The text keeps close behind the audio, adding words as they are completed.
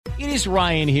It is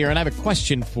Ryan here, and I have a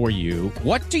question for you.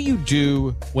 What do you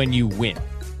do when you win?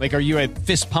 Like, are you a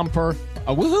fist pumper,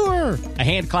 a woohooer, a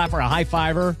hand clapper, a high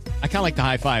fiver? I kind of like the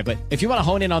high five, but if you want to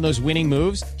hone in on those winning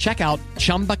moves, check out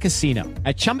Chumba Casino.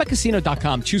 At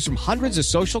ChumbaCasino.com, choose from hundreds of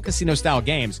social casino-style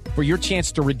games for your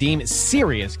chance to redeem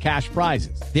serious cash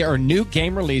prizes. There are new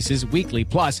game releases weekly,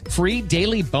 plus free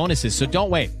daily bonuses. So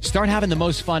don't wait. Start having the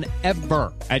most fun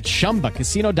ever at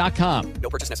ChumbaCasino.com. No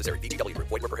purchase necessary. VGW. Void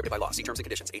where prohibited by law. See terms and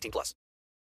conditions. 18+.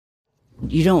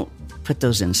 You don't put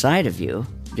those inside of you,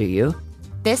 do you?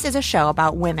 This is a show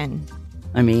about women.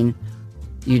 I mean,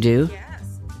 you do? Yes.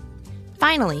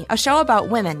 Finally, a show about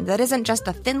women that isn't just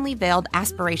a thinly veiled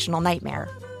aspirational nightmare.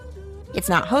 It's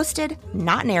not hosted,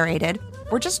 not narrated.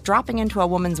 We're just dropping into a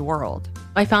woman's world.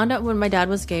 I found out when my dad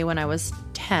was gay when I was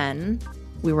 10.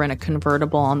 We were in a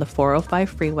convertible on the 405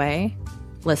 freeway,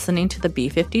 listening to the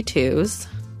B-52s.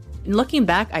 Looking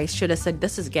back, I should have said,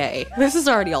 this is gay. This is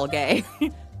already all gay.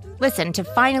 Listen to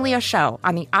Finally a Show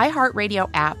on the iHeartRadio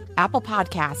app, Apple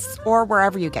Podcasts, or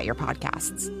wherever you get your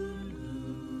podcasts.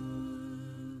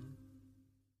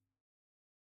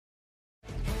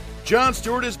 Jon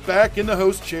Stewart is back in the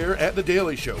host chair at The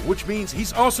Daily Show, which means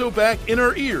he's also back in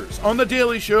our ears on The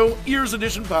Daily Show Ears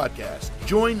Edition podcast.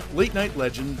 Join late-night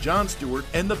legend Jon Stewart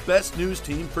and the best news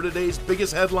team for today's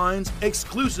biggest headlines,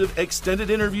 exclusive extended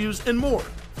interviews, and more.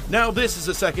 Now this is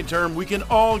a second term we can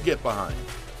all get behind.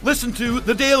 Listen to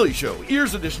The Daily Show,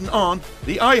 Ears Edition on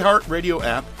the iHeartRadio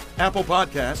app, Apple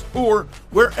Podcasts, or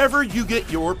wherever you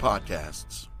get your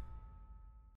podcasts.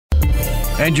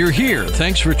 And you're here.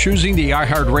 Thanks for choosing the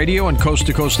iHeartRadio and Coast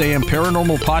to Coast AM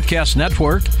Paranormal Podcast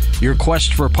Network. Your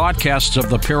quest for podcasts of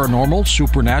the paranormal,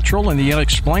 supernatural, and the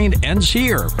unexplained ends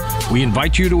here. We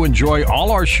invite you to enjoy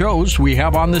all our shows we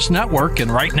have on this network.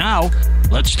 And right now,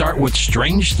 let's start with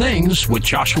Strange Things with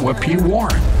Joshua P.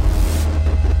 Warren.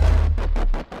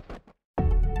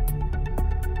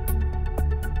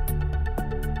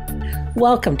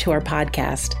 Welcome to our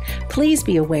podcast. Please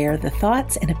be aware the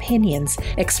thoughts and opinions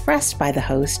expressed by the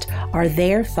host are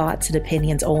their thoughts and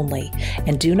opinions only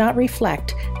and do not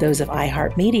reflect those of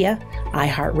iHeartMedia,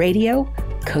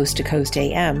 iHeartRadio, Coast to Coast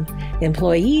AM,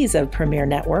 employees of Premier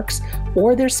Networks,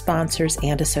 or their sponsors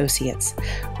and associates.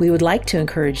 We would like to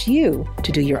encourage you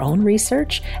to do your own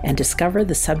research and discover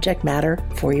the subject matter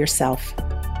for yourself.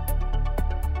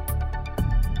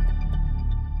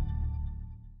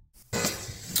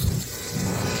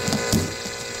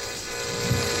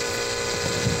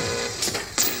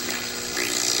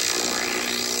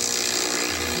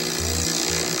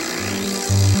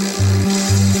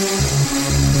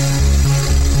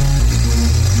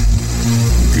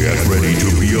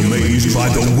 By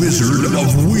the Wizard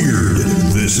of Weird.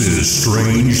 This is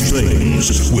Strange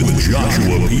Things with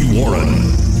Joshua P. Warren.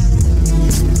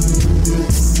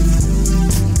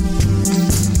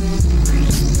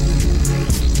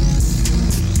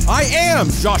 I am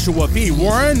Joshua P.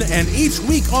 Warren, and each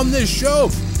week on this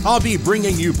show, I'll be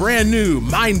bringing you brand new,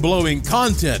 mind-blowing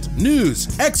content,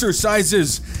 news,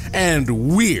 exercises,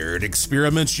 and weird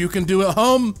experiments you can do at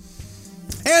home,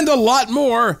 and a lot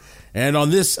more. And on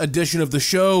this edition of the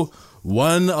show,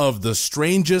 one of the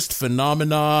strangest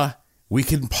phenomena we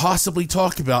can possibly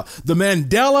talk about, the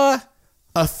Mandela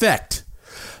effect.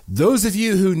 Those of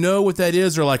you who know what that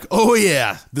is are like, oh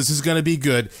yeah, this is going to be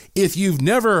good. If you've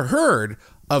never heard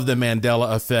of the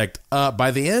Mandela effect, by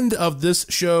the end of this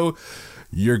show,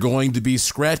 you're going to be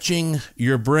scratching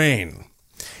your brain.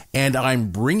 And I'm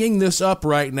bringing this up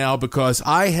right now because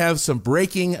I have some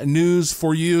breaking news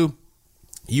for you.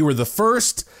 You were the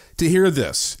first to hear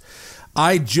this.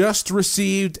 I just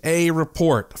received a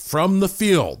report from the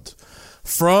field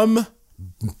from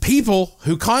people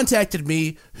who contacted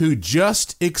me who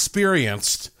just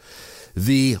experienced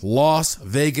the Las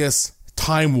Vegas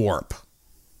time warp.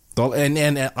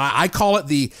 And I call it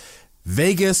the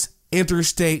Vegas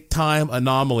Interstate Time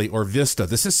Anomaly, or VISTA.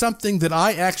 This is something that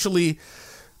I actually,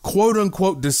 quote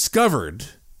unquote, discovered,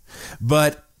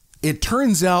 but it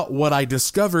turns out what I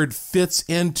discovered fits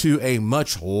into a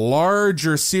much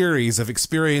larger series of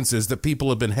experiences that people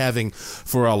have been having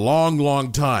for a long,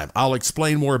 long time. I'll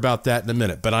explain more about that in a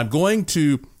minute, but I'm going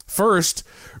to first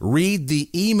read the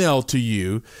email to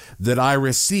you that I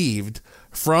received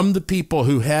from the people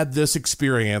who had this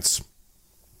experience,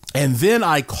 and then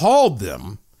I called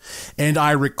them and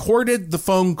I recorded the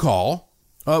phone call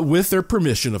with their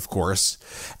permission, of course,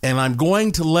 and I'm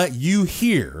going to let you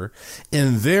hear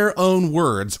in their own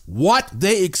words what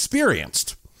they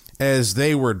experienced as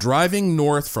they were driving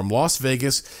north from Las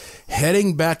Vegas,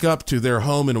 heading back up to their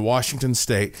home in Washington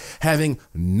State, having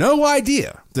no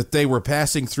idea that they were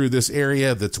passing through this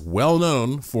area that's well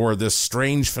known for this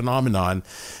strange phenomenon.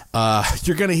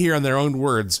 You're going to hear in their own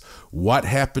words what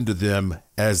happened to them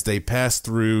as they passed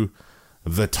through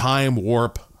the time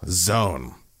warp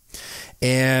zone.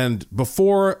 And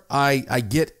before I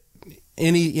get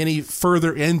any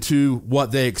further into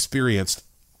what they experienced,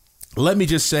 let me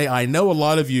just say I know a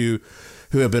lot of you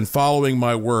who have been following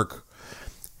my work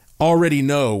already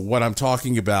know what I'm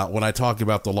talking about when I talk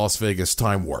about the Las Vegas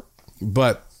time warp.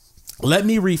 But let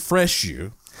me refresh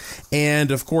you.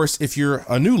 And of course, if you're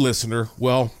a new listener,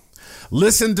 well,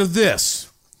 listen to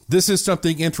this. This is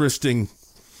something interesting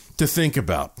to think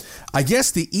about. I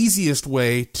guess the easiest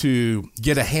way to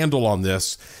get a handle on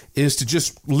this is to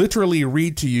just literally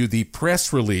read to you the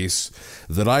press release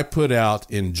that I put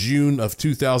out in June of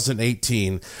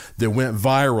 2018 that went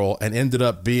viral and ended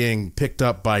up being picked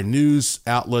up by news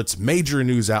outlets, major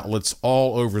news outlets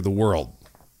all over the world.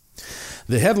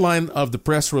 The headline of the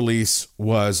press release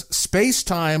was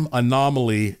 "Space-Time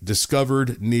Anomaly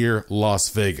Discovered Near Las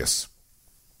Vegas."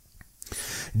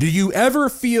 Do you ever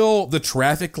feel the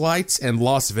traffic lights in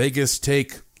Las Vegas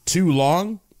take too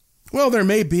long? Well, there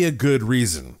may be a good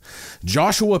reason.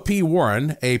 Joshua P.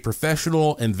 Warren, a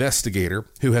professional investigator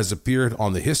who has appeared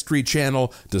on the History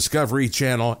Channel, Discovery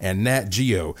Channel, and Nat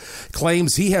Geo,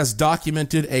 claims he has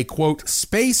documented a, quote,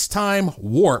 space-time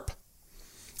warp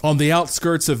on the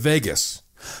outskirts of Vegas.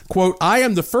 Quote, "I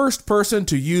am the first person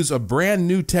to use a brand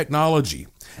new technology,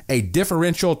 a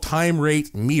differential time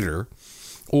rate meter,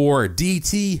 or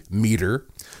DT meter,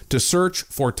 to search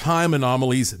for time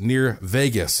anomalies near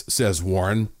Vegas," says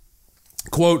Warren.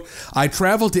 Quote, "I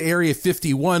traveled to Area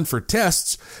 51 for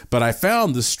tests, but I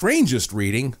found the strangest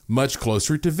reading much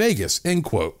closer to Vegas," end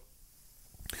quote.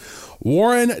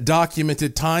 Warren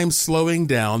documented time slowing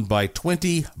down by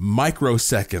 20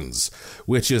 microseconds,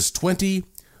 which is 20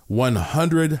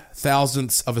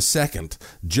 100,000ths of a second,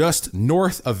 just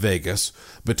north of Vegas,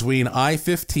 between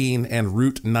I-15 and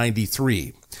Route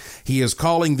 93. He is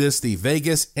calling this the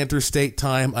Vegas Interstate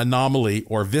Time Anomaly,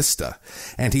 or VISTA,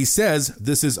 and he says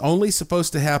this is only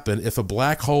supposed to happen if a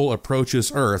black hole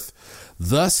approaches Earth.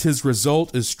 Thus, his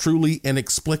result is truly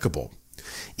inexplicable.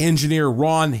 Engineer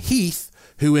Ron Heath,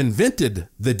 who invented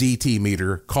the DT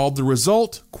meter, called the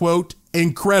result, quote,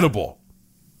 incredible.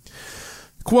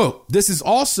 Quote, "This is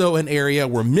also an area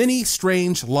where many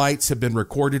strange lights have been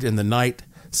recorded in the night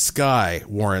sky,"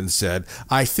 Warren said.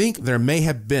 I think there may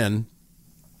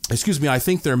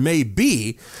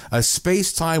be a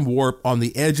space-time warp on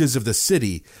the edges of the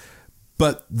city,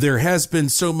 but there has been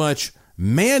so much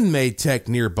man-made tech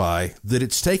nearby that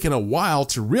it's taken a while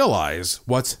to realize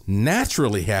what's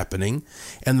naturally happening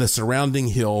in the surrounding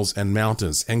hills and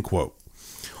mountains," end quote.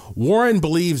 Warren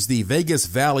believes the Vegas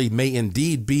Valley may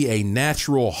indeed be a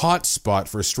natural hotspot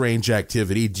for strange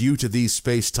activity due to these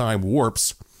space-time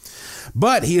warps,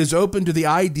 but he is open to the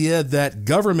idea that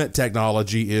government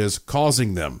technology is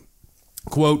causing them.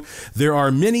 Quote, "There are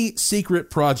many secret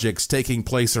projects taking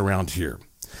place around here.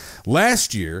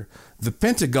 Last year, the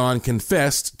Pentagon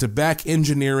confessed to back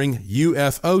engineering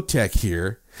UFO tech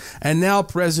here, and now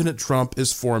President Trump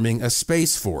is forming a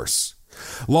space force.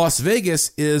 Las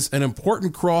Vegas is an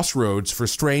important crossroads for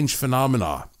strange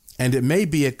phenomena, and it may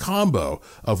be a combo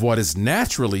of what is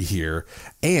naturally here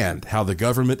and how the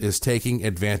government is taking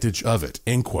advantage of it,"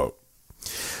 end quote.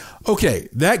 Okay,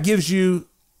 that gives you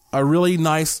a really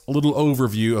nice little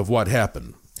overview of what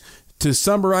happened. To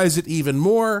summarize it even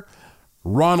more,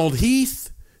 Ronald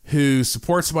Heath, who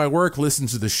supports my work,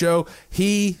 listens to the show,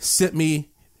 he sent me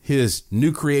his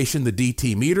new creation, the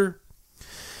DT meter.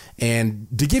 And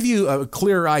to give you a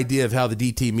clear idea of how the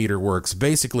DT meter works,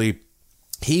 basically,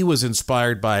 he was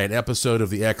inspired by an episode of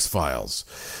The X-Files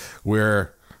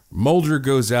where Mulder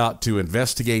goes out to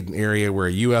investigate an area where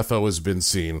a UFO has been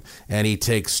seen, and he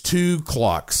takes two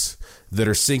clocks that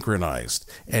are synchronized,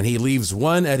 and he leaves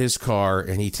one at his car,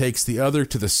 and he takes the other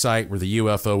to the site where the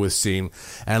UFO was seen,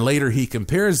 and later he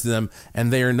compares them,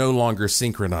 and they are no longer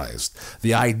synchronized.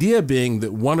 The idea being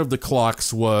that one of the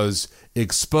clocks was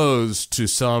exposed to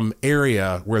some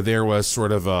area where there was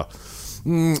sort of a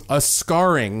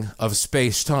scarring of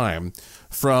space-time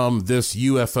from this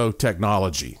UFO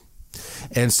technology.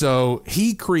 And so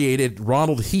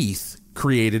Ronald Heath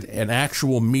created an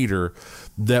actual meter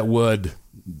that would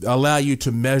allow you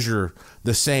to measure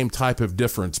the same type of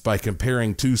difference by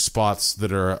comparing two spots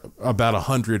that are about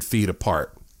 100 feet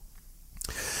apart.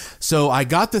 So I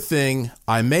got the thing,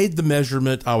 I made the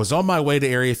measurement, I was on my way to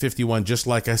Area 51, just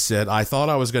like I said. I thought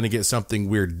I was going to get something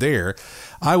weird there.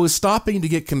 I was stopping to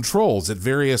get controls at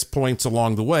various points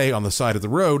along the way on the side of the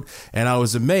road, and I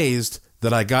was amazed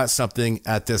that I got something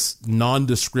at this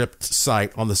nondescript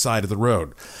site on the side of the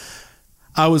road.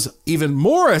 I was even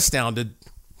more astounded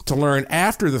to learn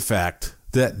after the fact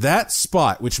that that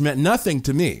spot, which meant nothing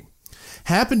to me,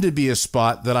 happened to be a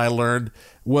spot that I learned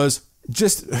was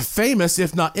just famous,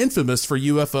 if not infamous, for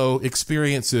UFO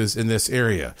experiences in this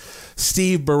area.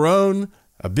 Steve Barone,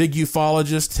 a big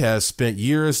ufologist, has spent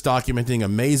years documenting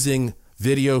amazing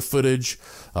video footage.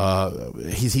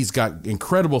 He's got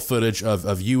incredible footage of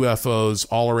UFOs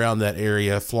all around that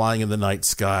area, flying in the night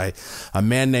sky. A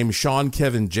man named Sean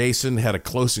Kevin Jason had a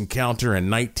close encounter in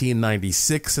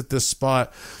 1996 at this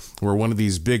spot, where one of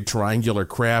these big triangular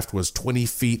craft was 20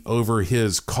 feet over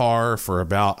his car for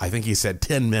about, I think he said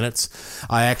 10 minutes.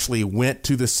 I actually went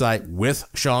to the site with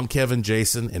Sean Kevin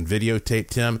Jason and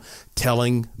videotaped him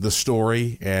telling the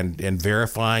story and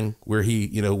verifying where he,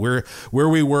 where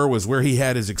we were was where he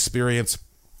had his experience.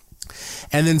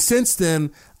 And then since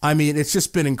then, I mean, it's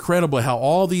just been incredible how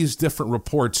all these different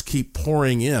reports keep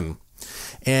pouring in.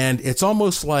 And it's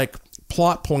almost like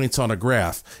plot points on a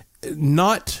graph,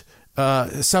 not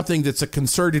something that's a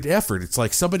concerted effort. It's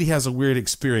like somebody has a weird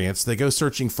experience, they go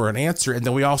searching for an answer, and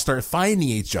then we all start finding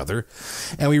each other,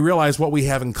 and we realize what we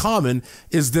have in common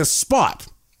is this spot.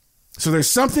 So there's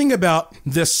something about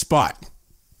this spot,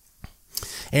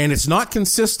 and it's not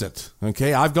consistent.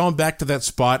 Okay, I've gone back to that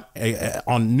spot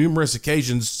on numerous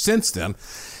occasions since then,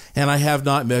 and I have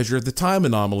not measured the time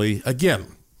anomaly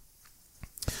again.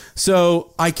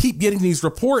 So I keep getting these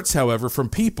reports, however, from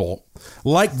people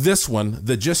like this one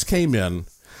that just came in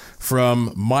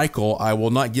from Michael. I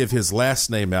will not give his last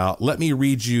name out. Let me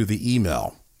read you the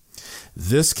email.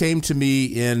 This came to me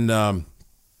in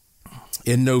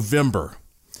November.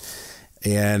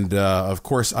 And, of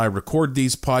course, I record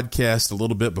these podcasts a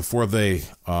little bit before they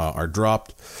are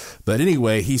dropped. But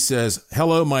anyway, he says,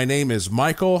 "Hello, my name is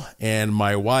Michael, and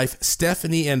my wife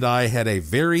Stephanie and I had a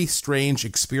very strange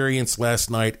experience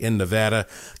last night in Nevada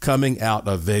coming out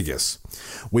of Vegas.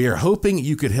 We are hoping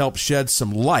you could help shed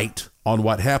some light on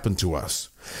what happened to us.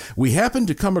 We happened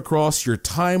to come across your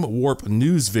time warp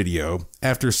news video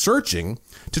after searching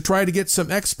to try to get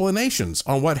some explanations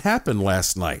on what happened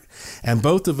last night, and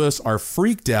both of us are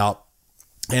freaked out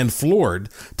and floored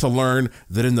to learn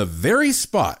that in the very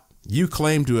spot you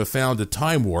claim to have found a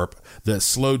time warp that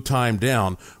slowed time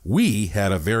down, we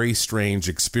had a very strange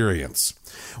experience.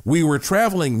 We were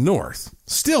traveling north,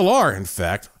 still are in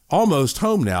fact, almost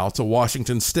home now to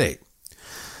Washington State.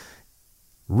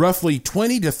 Roughly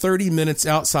 20 to 30 minutes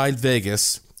outside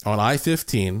Vegas on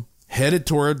I-15, headed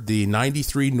toward the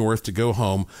 93 north to go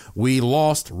home, we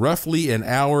lost roughly an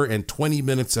hour and 20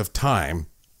 minutes of time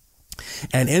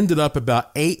and ended up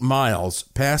about 8 miles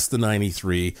past the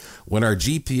 93 when our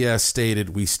GPS stated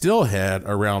we still had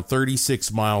around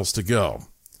 36 miles to go.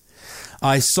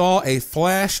 I saw a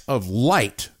flash of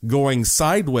light going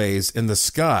sideways in the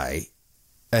sky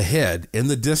ahead in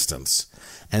the distance,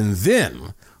 and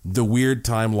then the weird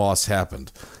time loss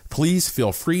happened. Please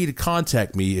feel free to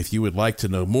contact me if you would like to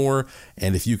know more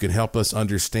and if you can help us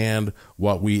understand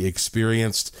what we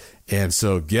experienced." And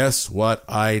so guess what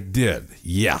I did?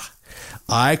 Yeah,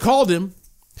 I called him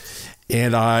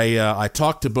and I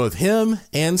talked to both him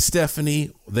and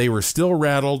Stephanie. They were still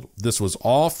rattled. This was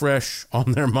all fresh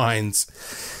on their minds.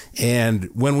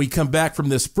 And when we come back from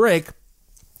this break,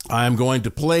 I'm going to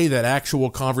play that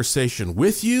actual conversation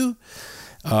with you.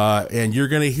 And you're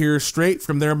going to hear straight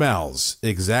from their mouths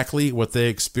exactly what they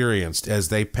experienced as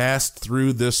they passed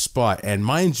through this spot. And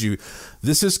mind you,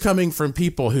 this is coming from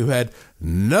people who had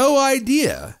no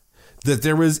idea that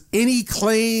there was any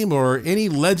claim or any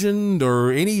legend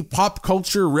or any pop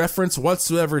culture reference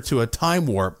whatsoever to a time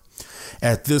warp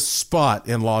at this spot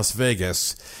in Las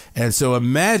Vegas. And so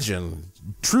imagine,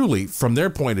 truly, from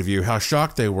their point of view, how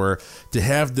shocked they were to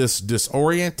have this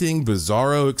disorienting,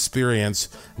 bizarro experience,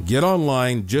 get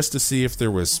online just to see if there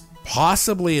was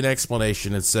possibly an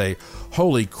explanation and say,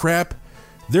 holy crap,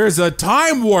 there's a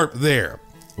time warp there.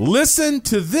 Listen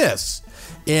to this.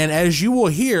 And as you will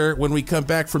hear when we come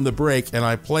back from the break and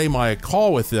I play my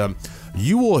call with them,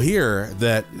 you will hear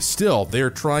that still they're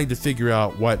trying to figure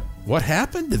out what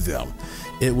happened to them.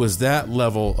 It was that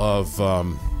level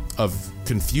of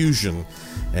confusion,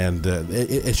 and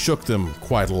it shook them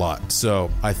quite a lot. So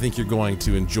I think you're going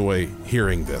to enjoy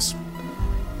hearing this.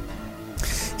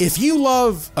 If you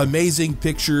love amazing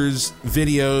pictures,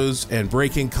 videos, and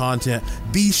breaking content,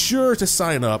 be sure to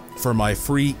sign up for my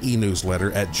free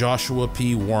e-newsletter at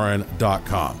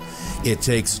joshuapwarren.com. It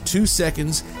takes 2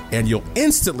 seconds, and you'll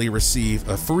instantly receive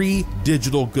a free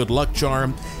digital good luck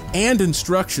charm and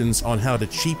instructions on how to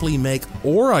cheaply make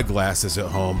aura glasses at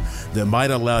home that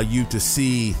might allow you to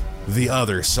see the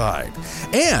other side.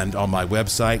 And on my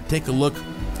website, take a look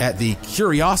at the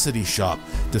Curiosity Shop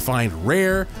to find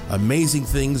rare, amazing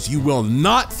things you will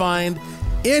not find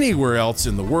anywhere else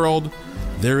in the world.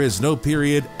 There is no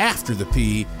period after the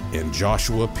P in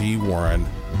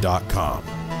joshuapwarren.com.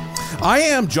 I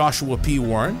am Joshua P.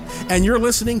 Warren, and you're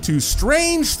listening to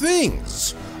Strange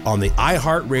Things on the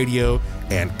iHeartRadio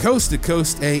and Coast to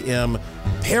Coast AM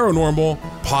Paranormal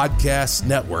Podcast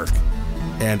Network.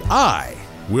 And I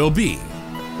will be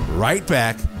right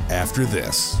back after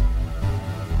this.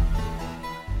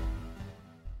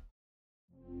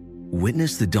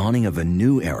 Witness the dawning of a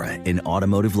new era in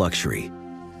automotive luxury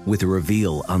with a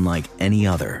reveal unlike any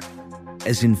other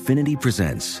as Infiniti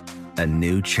presents a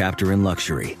new chapter in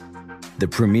luxury, the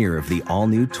premiere of the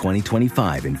all-new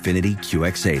 2025 Infiniti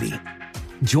QX80.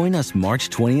 Join us March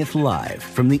 20th live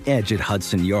from the Edge at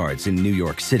Hudson Yards in New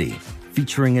York City,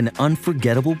 featuring an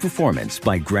unforgettable performance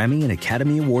by Grammy and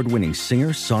Academy Award-winning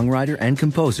singer, songwriter, and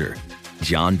composer,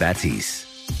 Jon Batiste.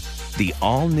 The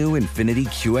all-new Infiniti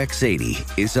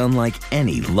QX80 is unlike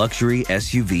any luxury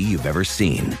SUV you've ever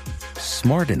seen.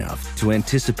 Smart enough to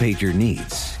anticipate your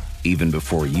needs, even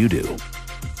before you do.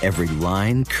 Every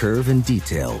line, curve, and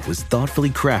detail was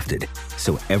thoughtfully crafted,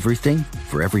 so everything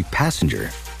for every passenger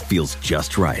feels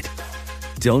just right.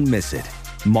 Don't miss it.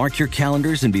 Mark your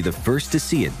calendars and be the first to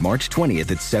see it March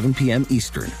 20th at 7 p.m.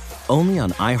 Eastern, only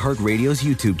on iHeartRadio's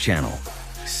YouTube channel.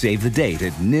 Save the date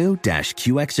at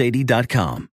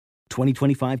new-QX80.com.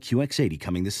 2025 QX80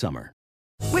 coming this summer.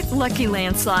 With Lucky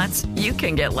Land Slots, you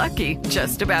can get lucky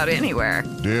just about anywhere.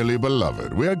 Dearly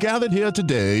beloved, we are gathered here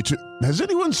today to... Has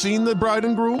anyone seen the bride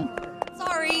and groom?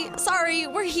 Sorry,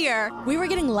 we're here. We were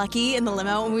getting lucky in the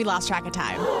limo and we lost track of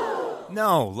time.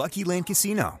 No, Lucky Land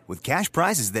Casino, with cash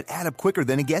prizes that add up quicker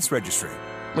than a guest registry.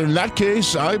 In that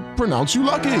case, I pronounce you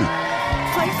lucky.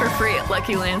 Play for free at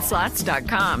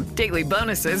LuckyLandSlots.com. Daily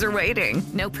bonuses are waiting.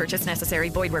 No purchase necessary.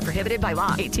 Void where prohibited by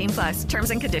law. 18+.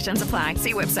 Terms and conditions apply.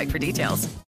 See website for details.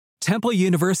 Temple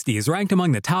University is ranked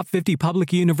among the top 50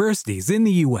 public universities in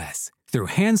the U.S. Through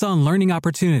hands-on learning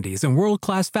opportunities and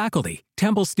world-class faculty,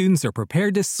 Temple students are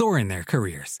prepared to soar in their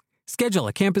careers. Schedule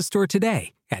a campus tour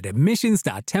today at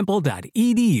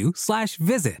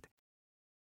admissions.temple.edu/visit.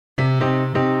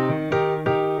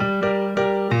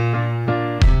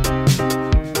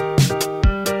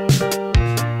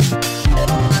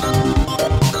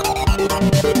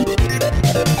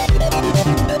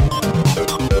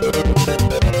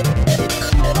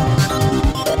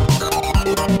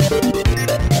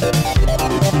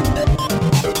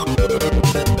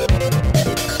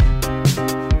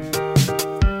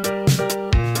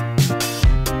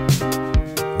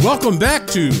 Welcome back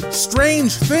to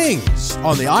Strange Things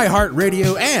on the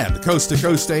iHeartRadio and Coast to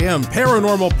Coast AM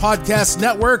Paranormal Podcast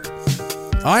Network.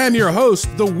 I am your host,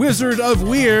 the Wizard of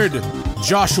Weird,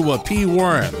 Joshua P.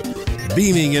 Warren,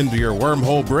 beaming into your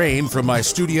wormhole brain from my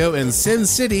studio in Sin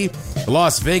City,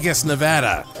 Las Vegas,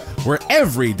 Nevada, where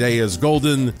every day is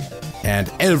golden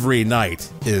and every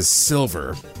night is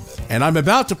silver. And I'm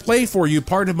about to play for you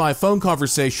part of my phone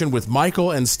conversation with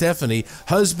Michael and Stephanie,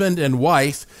 husband and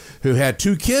wife, who had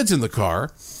 2 kids in the car,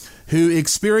 who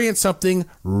experienced something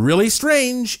really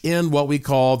strange in what we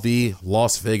call the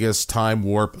Las Vegas time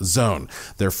warp zone.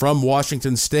 They're from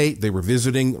Washington State. They were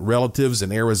visiting relatives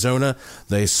in Arizona.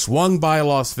 They swung by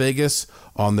Las Vegas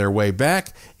on their way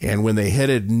back, and when they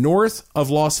headed north of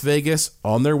Las Vegas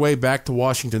on their way back to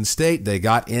Washington State, they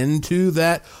got into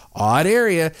that odd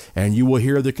area, and you will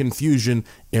hear the confusion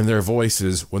in their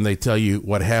voices when they tell you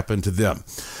what happened to them.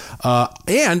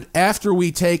 And after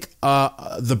we take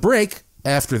the break,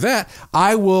 after that,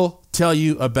 I will tell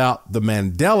you about the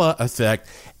Mandela effect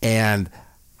and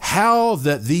how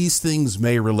that these things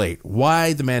may relate,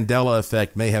 why the Mandela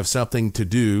effect may have something to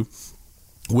do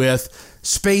with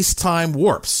space-time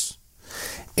warps.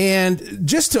 And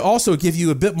just to also give you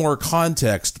a bit more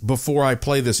context before I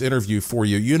play this interview for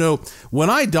you, you know, when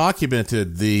I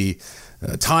documented the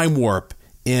time warp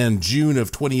in June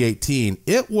of 2018,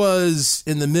 it was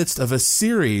in the midst of a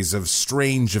series of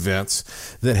strange events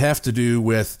that have to do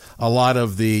with a lot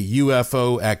of the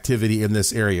UFO activity in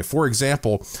this area. For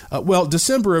example,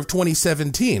 December of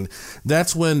 2017,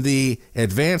 that's when the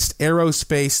Advanced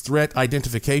Aerospace Threat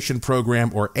Identification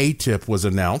Program, or ATIP, was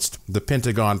announced, the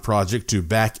Pentagon project to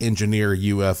back engineer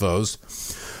UFOs.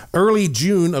 Early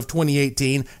June of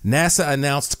 2018, NASA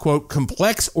announced, quote,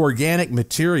 complex organic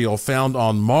material found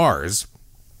on Mars.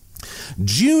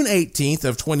 June 18th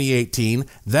of 2018,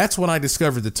 that's when I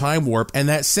discovered the time warp, and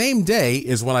that same day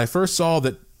is when I first saw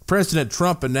that President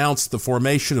Trump announced the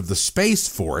formation of the Space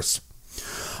Force.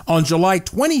 On July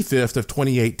 25th of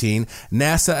 2018,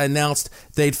 NASA announced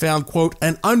they'd found, quote,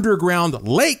 an underground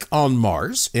lake on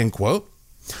Mars, end quote.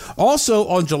 Also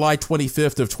on July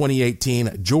 25th of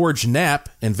 2018, George Knapp,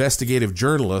 investigative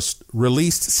journalist,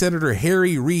 released Senator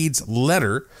Harry Reid's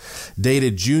letter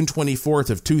dated June 24th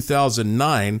of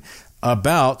 2009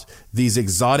 about these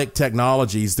exotic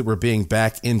technologies that were being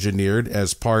back engineered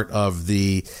as part of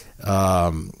the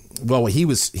he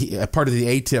was part of the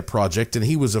ATIP project, and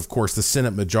he was, of course, the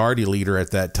Senate Majority Leader at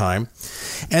that time.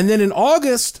 And then in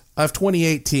August of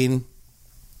 2018,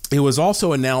 it was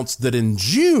also announced that in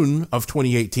June of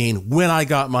 2018, when I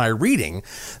got my reading,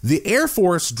 the Air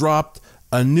Force dropped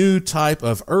a new type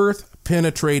of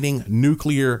Earth-penetrating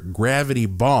nuclear gravity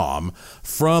bomb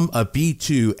from a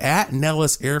B-2 at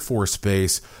Nellis Air Force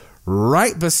Base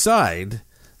right beside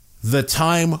the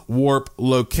time warp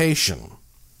location.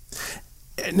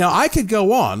 Now, I could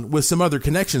go on with some other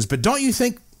connections, but don't you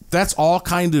think that's all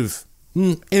kind of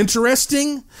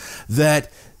interesting? That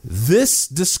this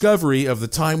discovery of the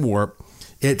time warp,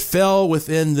 it fell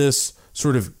within this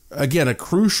sort of, again, a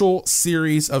crucial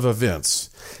series of events.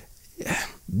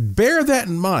 Bear that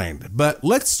in mind, but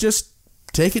let's just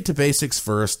take it to basics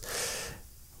first.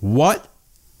 What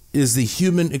is the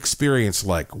human experience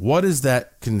like? What is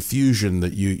that confusion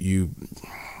that you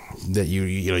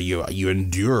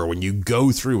endure when you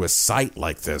go through a site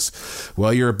like this?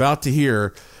 Well, you're about to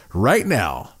hear right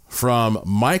now from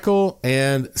Michael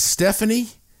and Stephanie.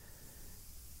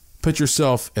 Put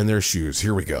yourself in their shoes.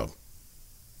 Here we go.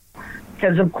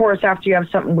 Because, of course, after you have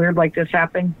something weird like this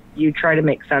happen, you try to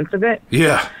make sense of it.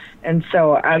 Yeah. And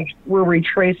so as we're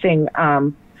retracing,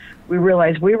 we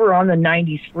realized we were on the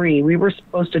 93. We were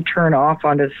supposed to turn off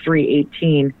onto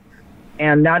 318.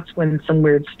 And that's when some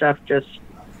weird stuff just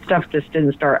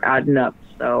didn't start adding up.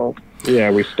 So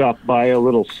yeah, we stopped by a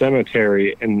little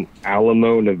cemetery in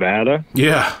Alamo, Nevada.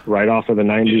 Yeah, right off of the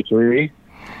 93,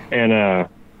 and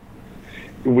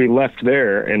we left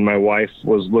there. And my wife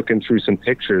was looking through some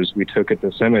pictures we took at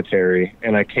the cemetery,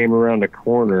 and I came around a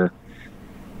corner,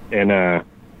 and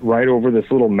right over this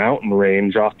little mountain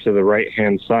range off to the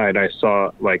right-hand side, I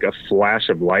saw like a flash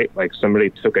of light, like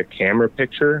somebody took a camera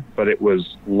picture, but it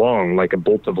was long, like a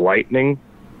bolt of lightning.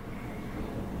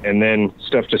 And then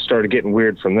stuff just started getting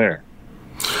weird from there.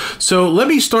 So let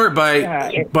me start by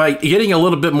getting a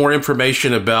little bit more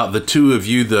information about the two of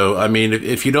you, though. I mean,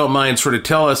 if you don't mind, sort of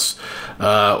tell us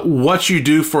what you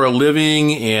do for a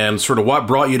living and sort of what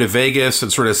brought you to Vegas,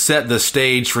 and sort of set the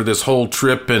stage for this whole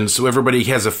trip, and so everybody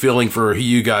has a feeling for who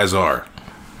you guys are.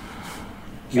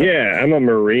 Yeah, I'm a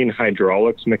marine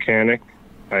hydraulics mechanic.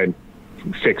 I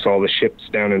fix all the ships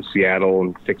down in Seattle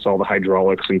and fix all the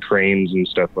hydraulics and trains and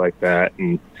stuff like that.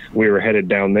 And we were headed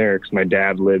down there because my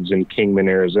dad lives in Kingman,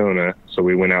 Arizona, so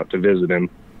we went out to visit him.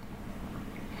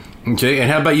 Okay, and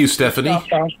how about you, Stephanie?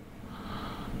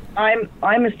 I'm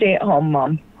a stay-at-home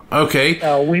mom. Okay.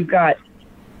 So we've got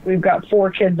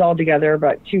 4 kids all together,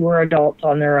 but 2 are adults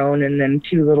on their own, and then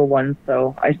 2 little ones.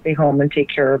 So I stay home and take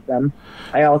care of them.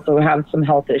 I also have some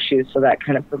health issues, so that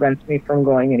kind of prevents me from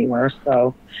going anywhere.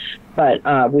 So,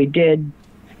 but we did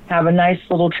have a nice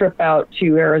little trip out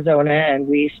to Arizona, and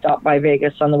we stopped by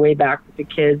Vegas on the way back with the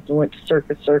kids and went to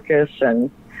Circus, and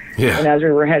as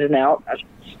we were heading out, that's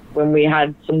when we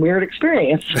had some weird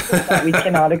experience that we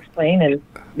cannot explain, and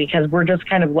because we're just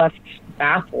kind of left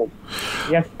baffled.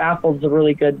 Yes, baffled is a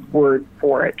really good word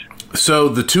for it. So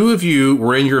the two of you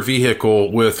were in your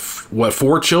vehicle with,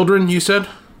 4 children, you said?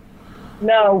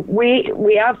 No,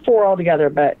 we have 4 altogether,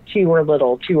 but 2 are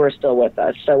little. 2 are still with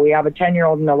us. So we have a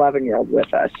 10-year-old and 11-year-old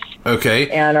with us. Okay.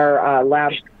 And our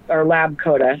lab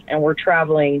coda, and we're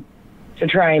traveling to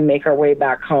try and make our way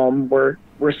back home. We're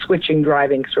switching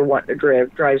driving because we're wanting to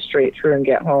drive straight through and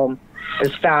get home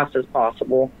as fast as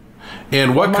possible.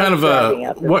 And what kind of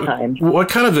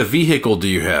a vehicle do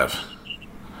you have?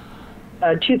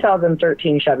 A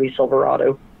 2013 Chevy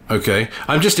Silverado. Okay.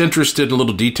 I'm just interested in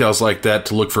little details like that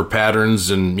to look for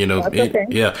patterns and, okay.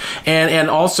 Yeah. And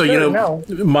also,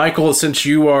 Michael, since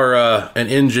you are an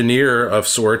engineer of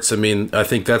sorts, I mean, I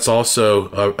think that's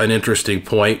also an interesting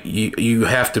point. You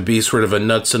have to be sort of a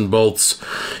nuts and bolts,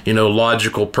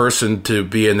 logical person to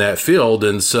be in that field.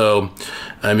 And so,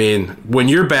 I mean, when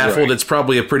you're baffled, It's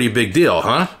probably a pretty big deal,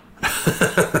 huh?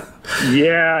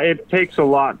 Yeah, it takes a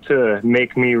lot to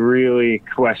make me really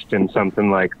question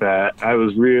something like that. I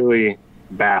was really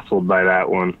baffled by that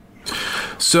one.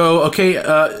 So, okay,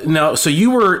 now, so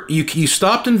you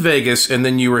stopped in Vegas, and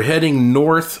then you were heading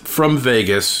north from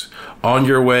Vegas on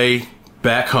your way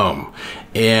back home.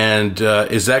 And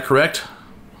is that correct?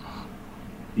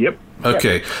 Yep.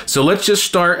 Okay, so let's just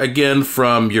start again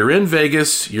from you're in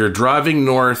Vegas, you're driving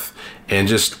north, and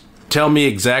just tell me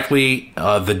exactly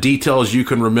the details you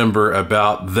can remember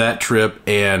about that trip.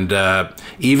 And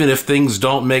even if things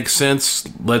don't make sense,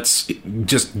 let's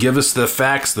just give us the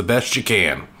facts the best you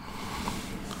can.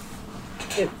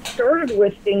 It started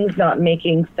with things not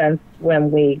making sense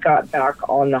when we got back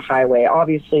on the highway.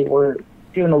 Obviously, we're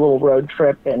doing a little road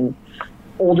trip, and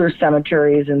older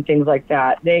cemeteries and things like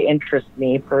that, they interest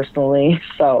me personally.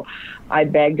 So I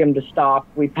begged him to stop.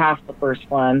 We passed the first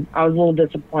one. I was a little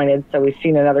disappointed, so we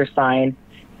seen another sign.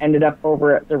 Ended up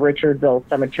over at the Richardville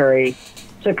Cemetery,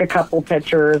 took a couple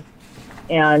pictures,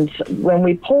 and when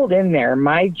we pulled in there,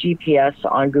 my GPS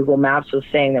on Google Maps was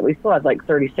saying that we still had like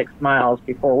 36 miles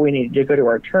before we needed to go to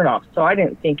our turnoff. So I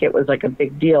didn't think it was like a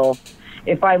big deal.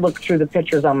 If I looked through the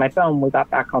pictures on my phone, we got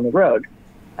back on the road.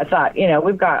 I thought,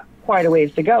 we've got quite a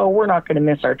ways to go. We're not going to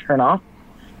miss our turnoff.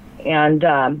 And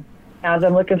as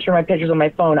I'm looking through my pictures on my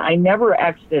phone, I never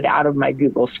exited out of my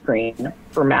Google screen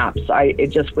for maps. It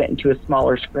just went into a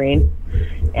smaller screen.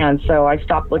 And so I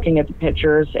stopped looking at the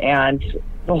pictures, and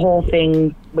the whole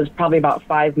thing was probably about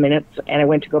 5 minutes. And I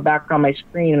went to go back on my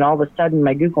screen, and all of a sudden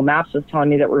my Google Maps was telling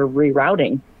me that we're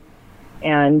rerouting.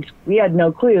 And we had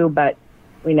no clue, but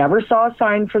we never saw a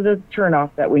sign for the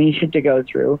turnoff that we needed to go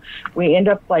through. We end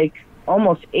up like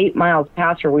almost 8 miles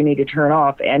past where we need to turn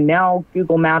off, and now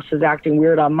Google Maps is acting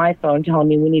weird on my phone, telling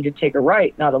me we need to take a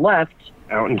right, not a left.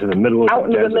 Out into the middle of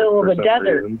the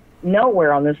desert,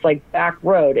 nowhere on this like back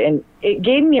road, and it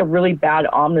gave me a really bad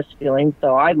ominous feeling.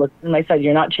 So I looked and I said,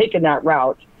 "You're not taking that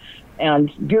route."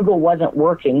 And Google wasn't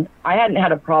working. I hadn't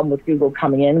had a problem with Google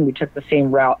coming in. We took the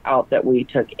same route out that we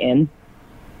took in.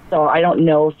 So I don't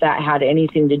know if that had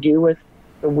anything to do with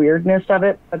the weirdness of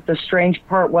it, but the strange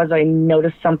part was I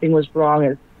noticed something was wrong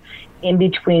is in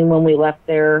between when we left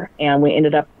there and we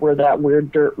ended up where that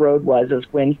weird dirt road was is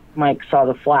when Mike saw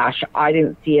the flash. I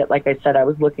didn't see it. Like I said, I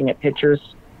was looking at pictures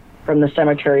from the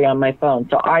cemetery on my phone,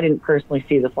 so I didn't personally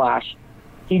see the flash.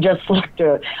 He just looked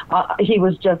he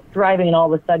was just driving, and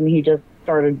all of a sudden he just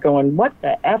started going, "What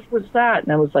the F was that?"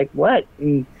 And I was like, "What?"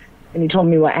 And he told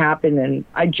me what happened, and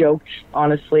I joked,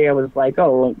 honestly. I was like,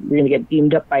 "Oh, we're going to get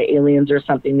beamed up by aliens or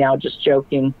something now," just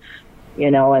joking,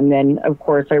 And then, of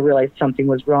course, I realized something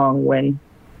was wrong when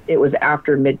it was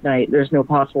after midnight. There's no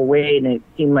possible way, and it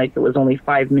seemed like it was only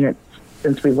 5 minutes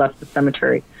since we left the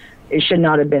cemetery. It should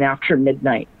not have been after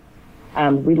midnight.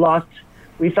 We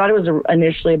thought it was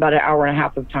initially about an hour and a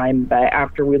half of time, but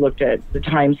after we looked at the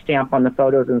timestamp on the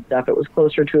photos and stuff, it was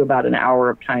closer to about an hour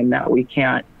of time that we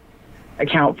can't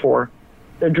account for.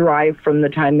 The drive from the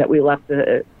time that we left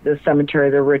the cemetery,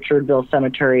 the Richardville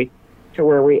Cemetery, to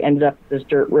where we ended up this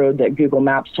dirt road that Google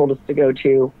Maps told us to go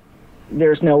to,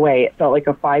 there's no way. It felt like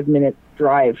a 5-minute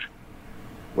drive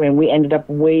when we ended up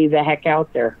way the heck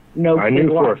out there. I knew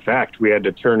for a fact we had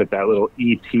to turn at that little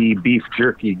ET beef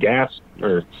jerky gas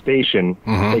station,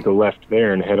 take a left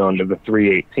there, and head on to the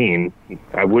 318.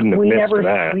 I wouldn't have missed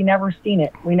that. We never seen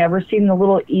it. We never seen the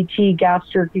little ET gas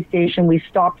jerky station. We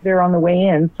stopped there on the way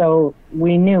in, so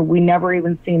we knew. We never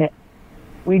even seen it.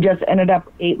 We just ended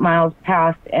up 8 miles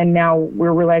past, and now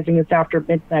we're realizing it's after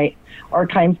midnight. Our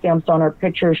timestamps on our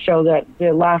pictures show that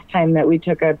the last time that we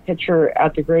took a picture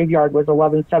at the graveyard was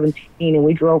 11:17, and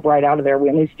we drove right out of there.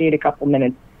 We only stayed a couple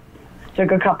minutes,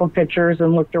 took a couple pictures,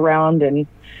 and looked around, and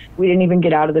we didn't even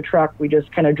get out of the truck. We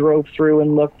just kind of drove through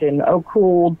and looked, and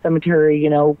cool old cemetery.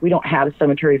 We don't have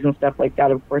cemeteries and stuff like that,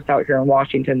 of course, out here in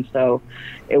Washington, so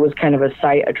it was kind of a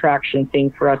sight attraction thing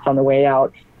for us on the way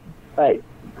out. But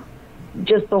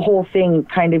just the whole thing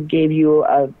kind of gave you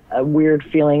a weird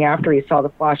feeling after you saw the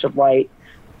flash of light.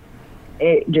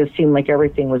 It just seemed like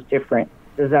everything was different.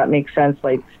 Does that make sense?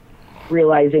 Like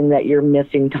realizing that you're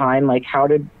missing time. Like, how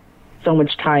did so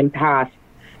much time pass?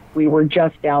 We were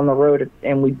just down the road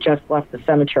and we just left the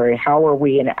cemetery. How are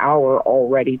we an hour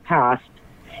already past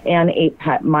and 8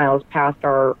 miles past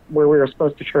where we were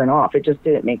supposed to turn off? It just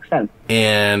didn't make sense.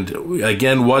 And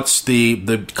again, what's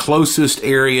the closest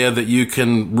area that you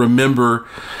can remember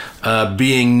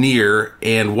being near,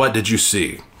 and what did you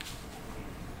see?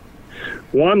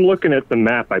 Well, I'm looking at the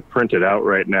map I printed out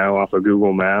right now off of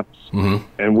Google Maps,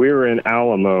 and we were in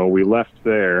Alamo. We left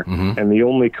there, and the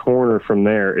only corner from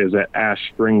there is at Ash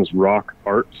Springs Rock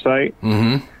Art Site,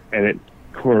 and it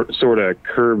sort of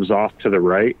curves off to the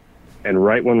right. And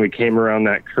right when we came around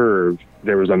that curve,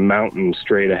 there was a mountain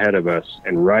straight ahead of us.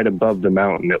 And right above the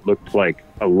mountain, it looked like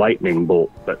a lightning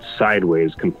bolt, but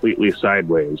sideways, completely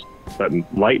sideways. But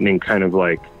lightning kind of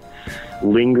like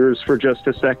lingers for just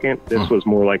a second. This was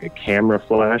more like a camera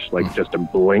flash, like just a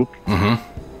blink. And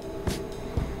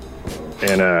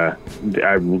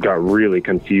I got really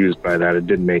confused by that. It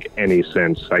didn't make any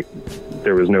sense. Like,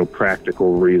 there was no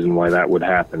practical reason why that would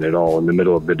happen at all in the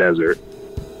middle of the desert.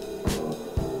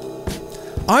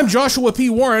 I'm Joshua P.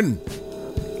 Warren.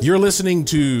 You're listening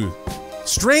to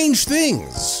Strange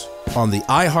Things on the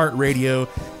iHeartRadio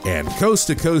and Coast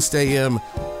to Coast AM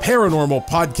Paranormal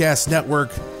Podcast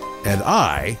Network, and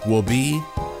I will be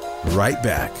right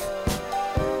back.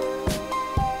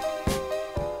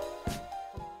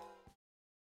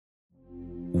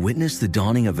 Witness the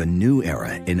dawning of a new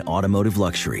era in automotive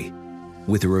luxury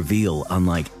with a reveal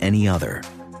unlike any other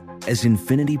as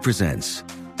Infiniti presents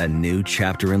a new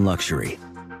chapter in luxury,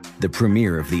 the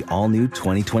premiere of the all-new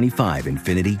 2025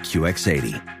 Infiniti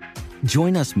QX80.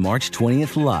 Join us March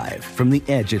 20th live from the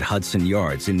Edge at Hudson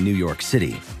Yards in New York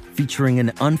City, featuring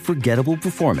an unforgettable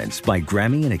performance by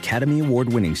Grammy and Academy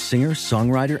Award-winning singer,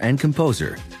 songwriter, and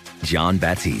composer Jon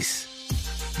Batiste.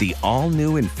 The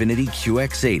all-new Infiniti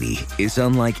QX80 is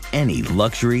unlike any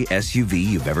luxury SUV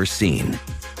you've ever seen.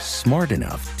 Smart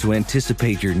enough to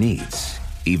anticipate your needs,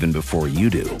 even before you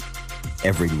do.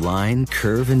 Every line,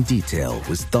 curve, and detail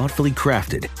was thoughtfully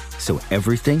crafted, so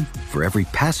everything for every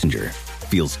passenger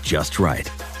feels just right.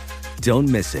 Don't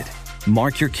miss it.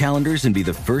 Mark your calendars and be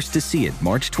the first to see it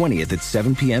March 20th at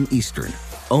 7 p.m. Eastern,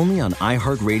 only on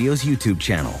iHeartRadio's YouTube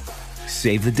channel.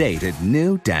 Save the date at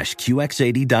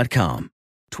new-QX80.com.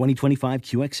 2025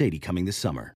 QX80 coming this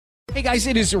summer. Hey guys,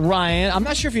 it is Ryan. I'm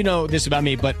not sure if you know this about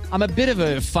me, but I'm a bit of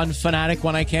a fun fanatic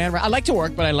when I can. I like to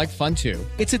work, but I like fun too.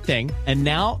 It's a thing. And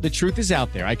now the truth is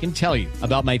out there. I can tell you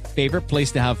about my favorite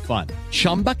place to have fun.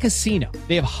 Chumba Casino.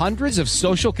 They have hundreds of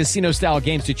social casino style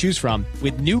games to choose from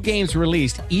with new games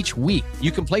released each week.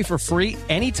 You can play for free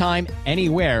anytime,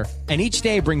 anywhere. And each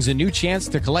day brings a new chance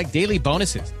to collect daily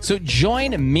bonuses. So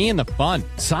join me in the fun.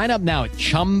 Sign up now at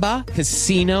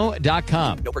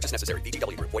ChumbaCasino.com. No purchase necessary.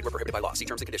 VGW. Void where prohibited by law. See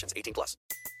terms and conditions. 18+.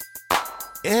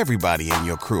 Everybody in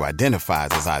your crew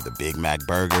identifies as either Big Mac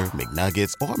Burger,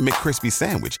 McNuggets, or McCrispy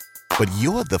Sandwich. But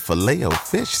you're the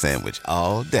Filet-O-Fish Sandwich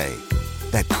all day.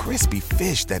 That crispy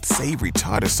fish, that savory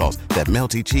tartar sauce, that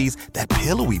melty cheese, that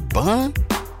pillowy bun.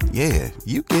 Yeah,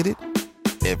 you get it.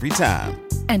 Every time.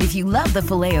 And if you love the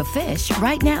Filet-O-Fish,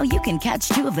 right now you can catch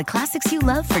two of the classics you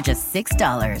love for just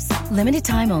 $6. Limited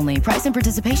time only. Price and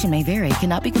participation may vary.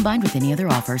 Cannot be combined with any other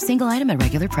offer. Single item at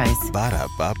regular price.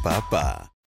 Ba-da-ba-ba-ba.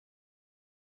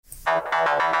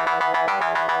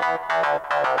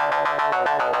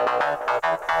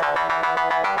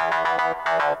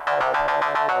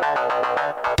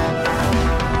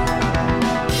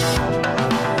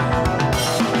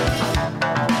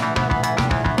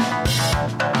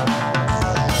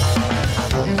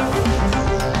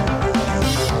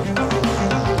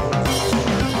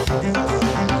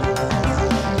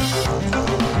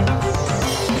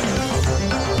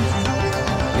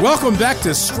 Welcome back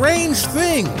to Strange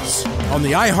Things on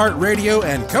the iHeartRadio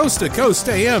and Coast to Coast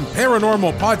AM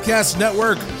Paranormal Podcast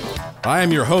Network. I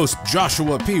am your host,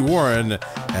 Joshua P. Warren,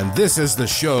 and this is the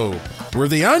show where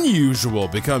the unusual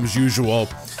becomes usual.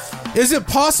 Is it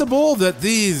possible that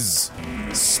these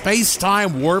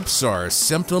space-time warps are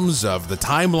symptoms of the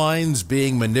timelines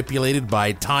being manipulated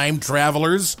by time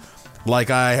travelers, like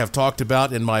I have talked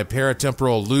about in my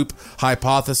paratemporal loop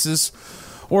hypothesis?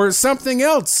 Or something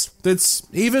else that's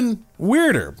even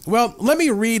weirder? Well, let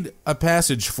me read a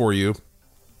passage for you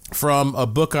from a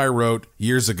book I wrote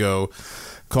years ago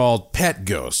called Pet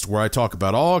Ghost, where I talk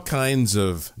about all kinds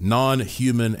of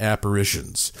non-human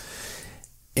apparitions.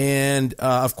 And,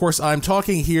 of course, I'm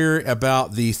talking here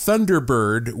about the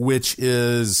Thunderbird, which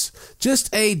is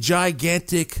just a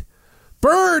gigantic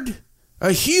bird,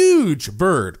 a huge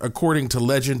bird, according to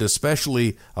legend,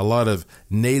 especially a lot of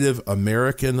Native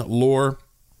American lore.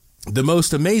 The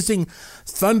most amazing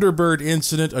Thunderbird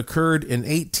incident occurred in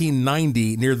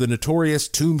 1890 near the notorious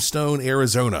Tombstone,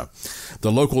 Arizona.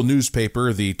 The local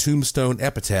newspaper, the Tombstone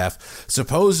Epitaph,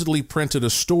 supposedly printed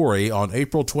a story on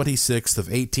April 26th of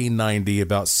 1890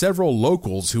 about several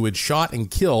locals who had shot and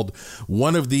killed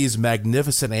one of these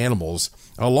magnificent animals,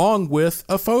 along with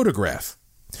a photograph.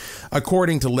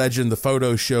 According to legend, the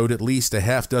photo showed at least a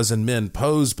half dozen men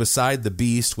posed beside the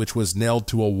beast, which was nailed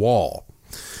to a wall.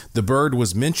 The bird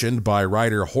was mentioned by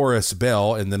writer Horace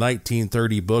Bell in the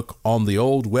 1930 book On the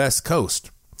Old West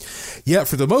Coast. Yet,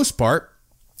 for the most part,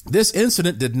 This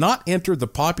incident did not enter the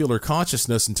popular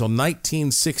consciousness until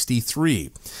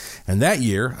 1963. And that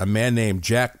year, a man named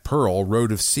Jack Pearl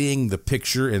wrote of seeing the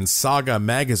picture in Saga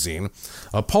magazine,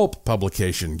 a pulp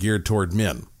publication geared toward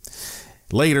men.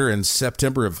 Later, in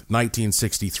September of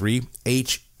 1963,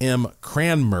 H.M.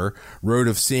 Cranmer wrote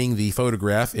of seeing the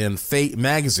photograph in Fate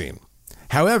magazine.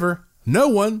 However, no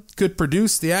one could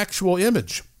produce the actual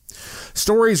image.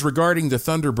 Stories regarding the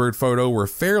Thunderbird photo were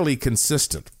fairly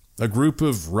consistent. A group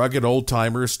of rugged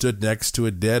old-timers stood next to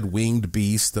a dead winged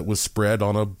beast that was spread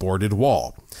on a boarded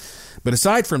wall. But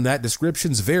aside from that,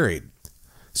 descriptions varied.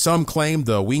 Some claimed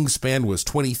the wingspan was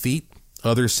 20 feet.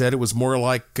 Others said it was more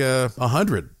like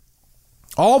 100.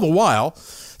 All the while,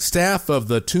 staff of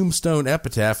the Tombstone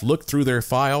Epitaph looked through their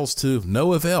files to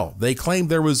no avail. They claimed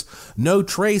there was no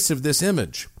trace of this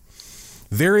image.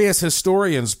 Various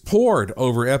historians pored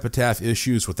over epitaph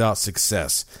issues without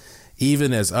success,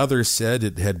 even as others said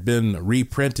it had been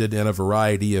reprinted in a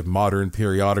variety of modern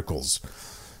periodicals.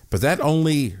 But that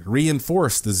only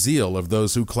reinforced the zeal of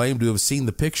those who claimed to have seen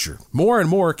the picture. More and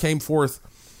more came forth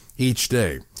each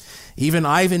day. Even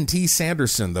Ivan T.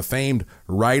 Sanderson, the famed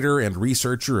writer and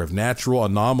researcher of natural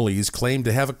anomalies, claimed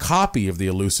to have a copy of the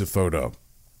elusive photo.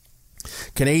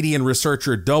 Canadian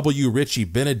researcher W. Ritchie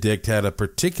Benedict had a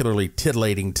particularly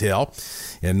titillating tale.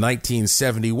 In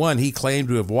 1971, he claimed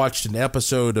to have watched an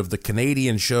episode of the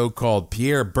Canadian show called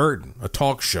Pierre Berton, a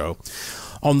talk show.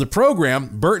 On the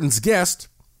program, Berton's guest,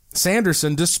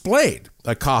 Sanderson, displayed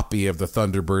a copy of the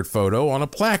Thunderbird photo on a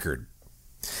placard.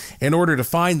 In order to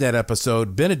find that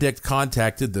episode, Benedict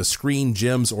contacted the Screen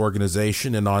Gems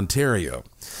organization in Ontario.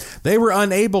 They were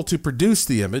unable to produce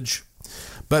the image,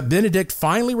 but Benedict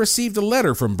finally received a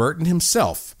letter from Berton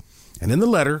himself. And in the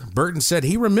letter, Berton said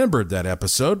he remembered that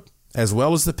episode, as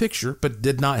well as the picture, but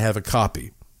did not have a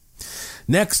copy.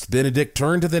 Next, Benedict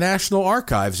turned to the National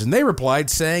Archives, and they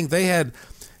replied saying they had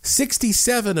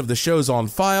 67 of the shows on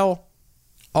file,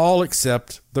 all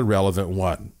except the relevant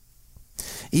one.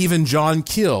 Even John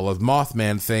Kill of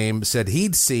Mothman fame said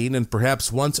he'd seen and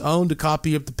perhaps once owned a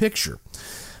copy of the picture.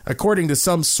 According to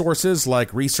some sources,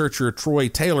 like researcher Troy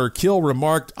Taylor, Kill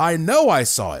remarked, "I know I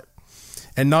saw it.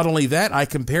 And not only that, I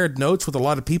compared notes with a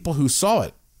lot of people who saw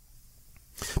it."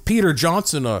 Peter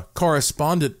Johnson, a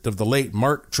correspondent of the late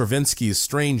Mark Travinsky's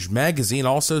Strange magazine,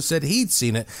 also said he'd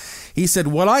seen it. He said,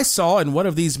 "What I saw in one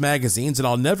of these magazines, and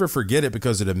I'll never forget it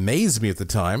because it amazed me at the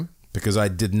time, because I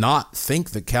did not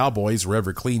think that cowboys were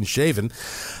ever clean-shaven.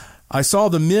 I saw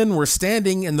the men were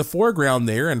standing in the foreground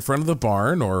there in front of the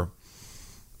barn or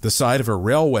the side of a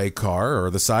railway car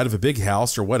or the side of a big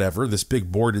house or whatever, this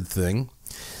big boarded thing.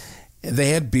 They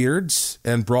had beards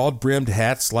and broad-brimmed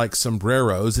hats like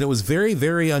sombreros, and it was very,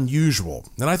 very unusual.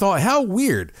 And I thought, how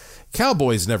weird.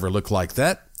 Cowboys never look like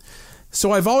that.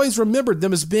 So I've always remembered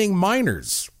them as being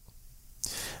miners."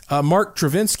 Mark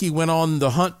Travinsky went on the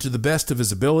hunt to the best of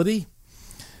his ability.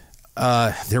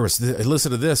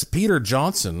 Listen to this. Peter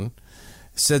Johnson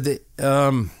said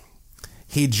that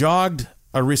he jogged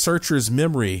a researcher's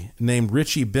memory named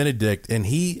Ritchie Benedict, and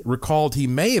he recalled he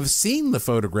may have seen the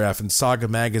photograph in Saga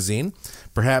magazine,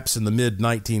 perhaps in the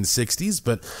mid-1960s,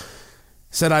 but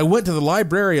said, "I went to the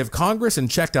Library of Congress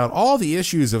and checked out all the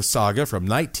issues of Saga from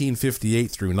 1958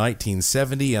 through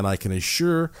 1970, and I can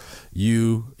assure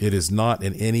you it is not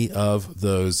in any of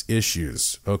those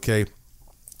issues." Okay?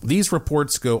 These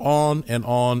reports go on and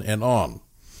on and on.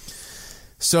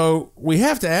 So we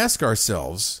have to ask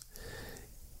ourselves,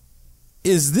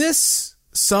 is this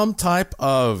some type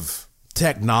of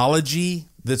technology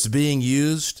that's being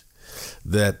used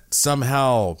that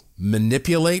somehow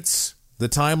manipulates the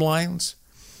timelines?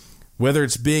 Whether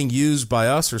it's being used by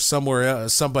us or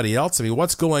somebody else, I mean,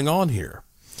 what's going on here?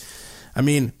 I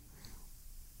mean,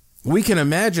 we can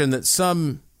imagine that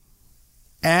some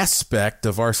aspect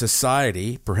of our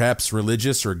society, perhaps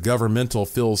religious or governmental,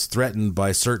 feels threatened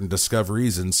by certain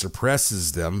discoveries and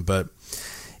suppresses them, but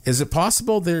is it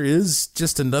possible there is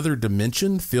just another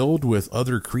dimension filled with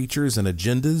other creatures and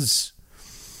agendas?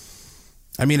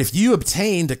 I mean, if you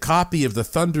obtained a copy of the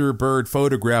Thunderbird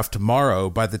photograph tomorrow,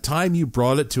 by the time you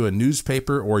brought it to a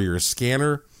newspaper or your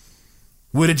scanner,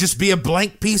 would it just be a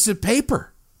blank piece of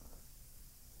paper?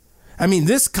 I mean,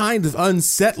 this kind of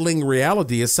unsettling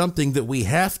reality is something that we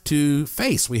have to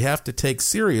face. We have to take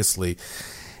seriously.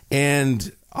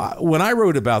 And when I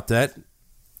wrote about that,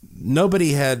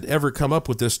 nobody had ever come up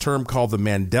with this term called the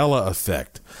Mandela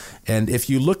effect. And if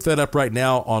you look that up right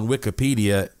now on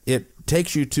Wikipedia, it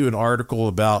takes you to an article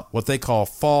about what they call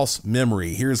false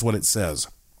memory. Here's what it says.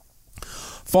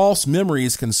 False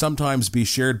memories can sometimes be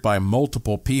shared by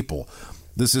multiple people.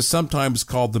 This is sometimes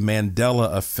called the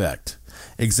Mandela effect.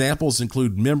 Examples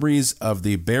include memories of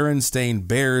the Berenstain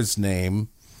Bears name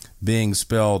being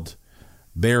spelled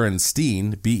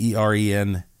Berenstein,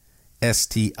 Berenstein.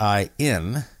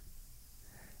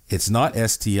 It's not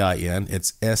Stin,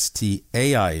 it's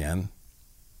Stain.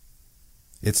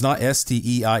 It's not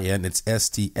Stein, it's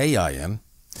Stain.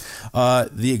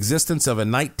 The existence of a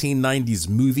 1990s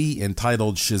movie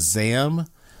entitled Shazam,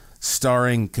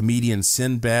 starring comedian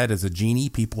Sinbad as a genie.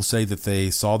 People say that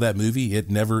they saw that movie. It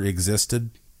never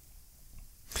existed.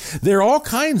 There are all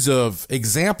kinds of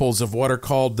examples of what are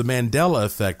called the Mandela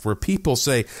effect, where people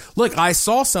say, look, I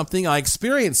saw something, I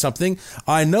experienced something,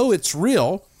 I know it's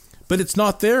real, but it's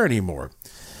not there anymore.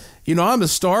 You know, I'm a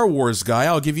Star Wars guy.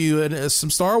 I'll give you some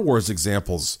Star Wars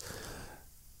examples.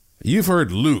 You've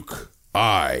heard Luke,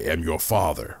 I am your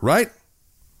father, right?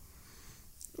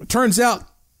 Turns out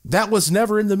that was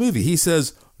never in the movie. He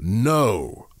says,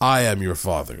 no, I am your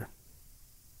father.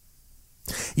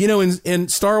 You know, in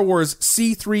Star Wars,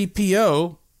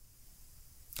 C-3PO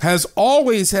has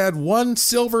always had one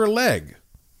silver leg,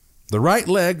 the right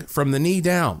leg from the knee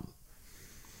down.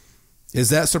 Is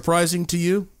that surprising to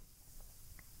you?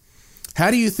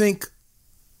 How do you think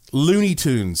Looney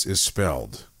Tunes is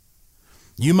spelled?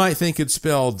 You might think it's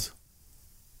spelled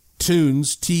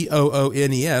Tunes,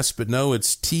 Toones, but no,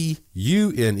 it's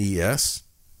Tunes.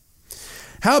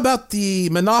 How about the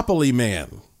Monopoly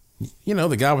Man? You know,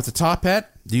 the guy with the top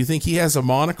hat. Do you think he has a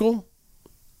monocle?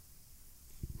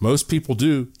 Most people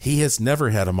do. He has never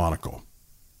had a monocle.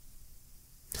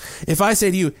 If I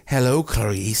say to you, hello,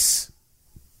 Clarice,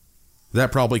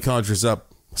 that probably conjures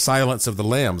up Silence of the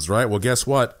Lambs, right? Well, guess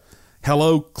what?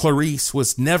 Hello, Clarice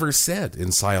was never said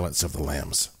in Silence of the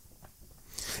Lambs.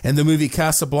 In the movie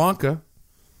Casablanca,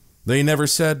 they never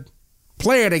said,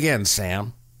 play it again,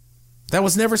 Sam. That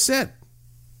was never said.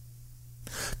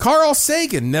 Carl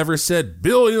Sagan never said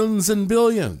billions and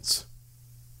billions.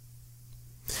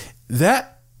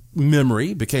 That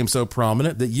memory became so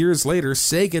prominent that years later,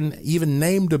 Sagan even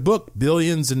named a book,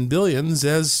 Billions and Billions,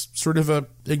 as sort of an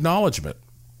acknowledgement.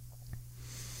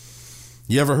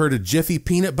 You ever heard of Jiffy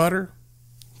peanut butter?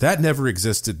 That never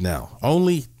existed now.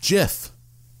 Only Jif.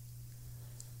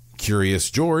 Curious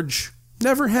George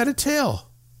never had a tail.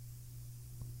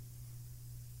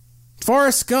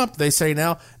 Forrest Gump, they say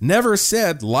now, never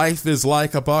said life is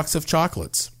like a box of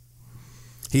chocolates.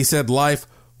 He said life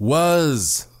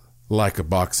was like a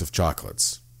box of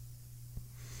chocolates.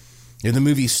 In the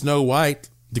movie Snow White,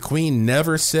 the Queen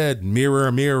never said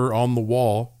mirror, mirror on the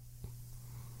wall.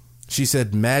 She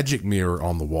said magic mirror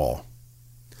on the wall.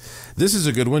 This is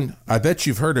a good one. I bet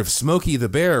you've heard of Smokey the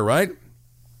Bear, right?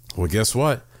 Well, guess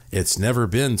what? It's never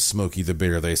been Smokey the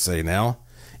Bear, they say now.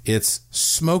 It's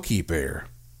Smokey Bear.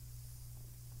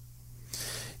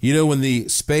 You know, when the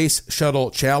Space Shuttle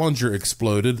Challenger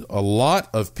exploded, a lot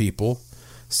of people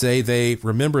say they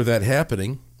remember that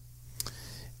happening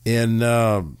in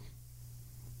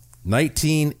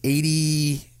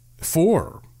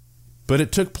 1984, but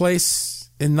it took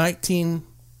place in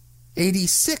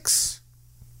 1986.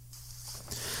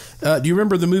 Do you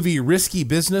remember the movie Risky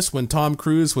Business when Tom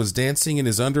Cruise was dancing in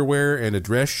his underwear and a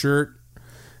dress shirt,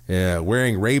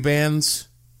 wearing Ray-Bans?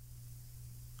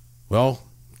 Well,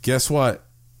 guess what?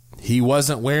 He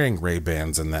wasn't wearing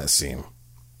Ray-Bans in that scene.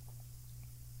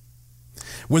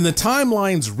 When the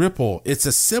timelines ripple, it's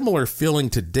a similar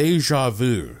feeling to déjà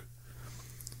vu,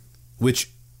 which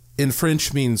in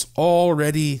French means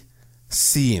already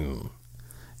seen.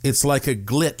 It's like a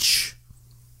glitch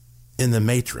in the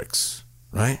Matrix,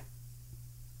 right?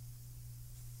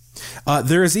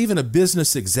 There is even a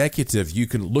business executive, you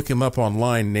can look him up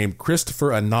online, named Christopher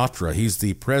Anatra. He's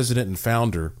the president and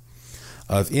founder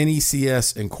of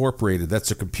NECS Incorporated. That's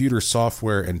a computer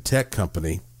software and tech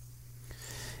company.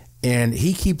 And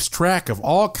he keeps track of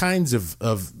all kinds of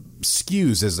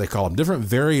SKUs, as they call them, different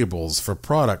variables for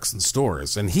products and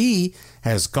stores. And he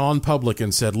has gone public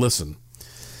and said, listen,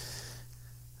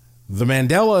 the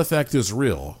Mandela effect is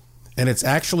real, and it's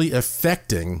actually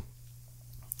affecting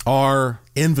our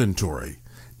inventory.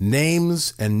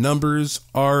 Names and numbers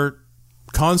are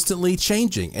constantly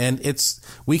changing, and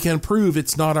we can prove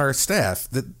it's not our staff,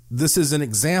 that this is an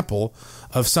example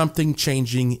of something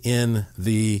changing in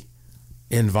the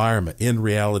environment, in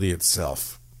reality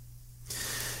itself.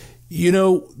 You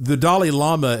know, the Dalai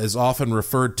Lama is often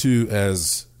referred to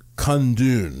as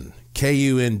Kundun,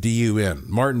 Kundun.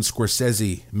 Martin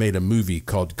Scorsese made a movie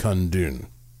called Kundun.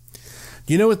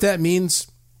 Do you know what that means?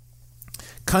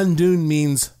 Kundun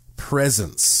means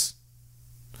presence.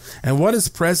 And what does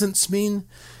presence mean?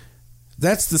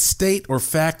 That's the state or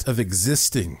fact of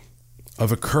existing,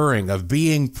 of occurring, of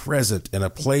being present in a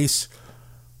place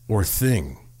or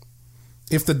thing.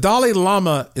 If the Dalai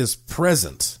Lama is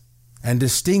present and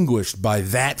distinguished by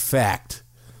that fact,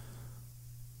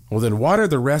 well, then what are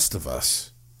the rest of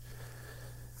us?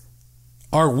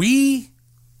 Are we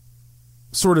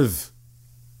sort of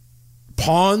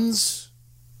pawns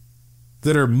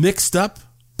that are mixed up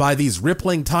by these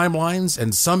rippling timelines,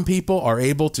 and some people are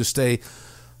able to stay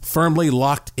firmly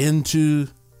locked into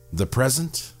the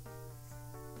present?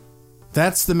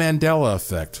 That's the Mandela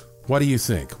effect. What do you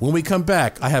think? When we come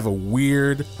back, I have a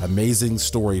weird, amazing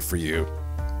story for you.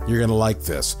 You're going to like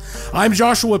this. I'm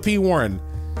Joshua P. Warren.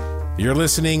 You're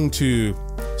listening to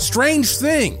Strange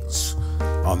Things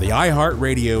on the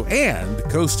iHeartRadio and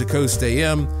Coast to Coast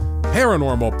AM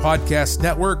Paranormal Podcast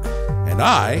Network, and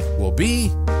I will be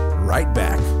right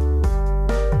back.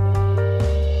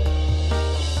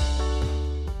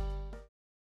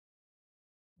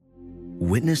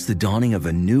 Witness the dawning of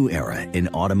a new era in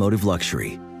automotive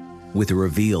luxury with a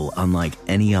reveal unlike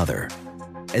any other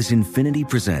as Infiniti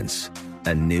presents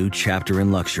a new chapter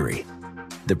in luxury,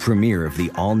 the premiere of the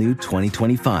all-new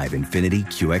 2025 Infiniti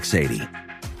QX80.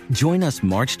 Join us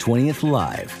March 20th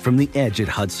live from the Edge at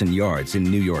Hudson Yards in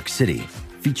New York City,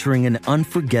 featuring an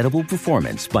unforgettable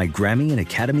performance by Grammy and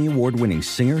Academy Award-winning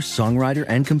singer, songwriter,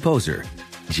 and composer,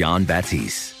 Jon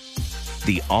Batiste.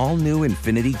 The all-new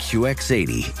Infiniti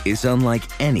QX80 is unlike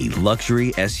any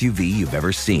luxury SUV you've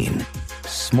ever seen.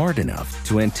 Smart enough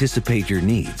to anticipate your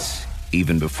needs,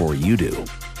 even before you do.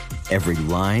 Every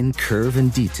line, curve,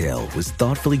 and detail was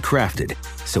thoughtfully crafted,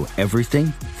 so everything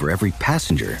for every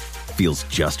passenger feels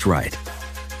just right.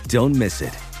 Don't miss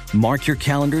it. Mark your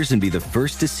calendars and be the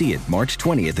first to see it March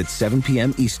 20th at 7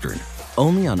 p.m. Eastern,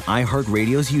 only on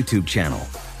iHeartRadio's YouTube channel.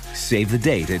 Save the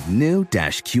date at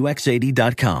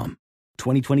new-QX80.com.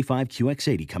 2025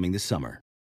 QX80 coming this summer.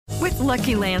 With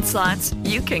Lucky Land Slots,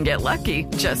 you can get lucky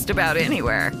just about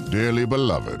anywhere. Dearly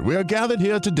beloved, we are gathered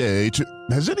here today to...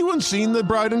 Has anyone seen the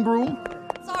bride and groom?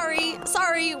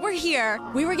 Sorry, we're here.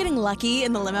 We were getting lucky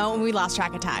in the limo and we lost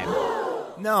track of time.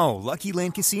 No, Lucky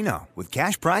Land Casino, with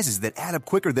cash prizes that add up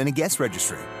quicker than a guest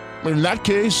registry. In that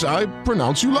case, I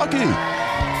pronounce you lucky.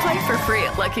 Play for free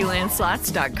at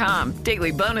LuckyLandSlots.com.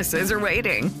 Daily bonuses are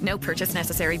waiting. No purchase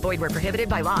necessary. Void where prohibited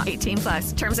by law.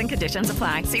 18+. Terms and conditions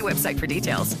apply. See website for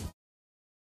details.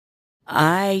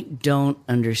 I don't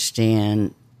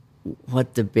understand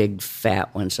what the big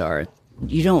fat ones are.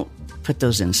 You don't put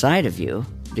those inside of you,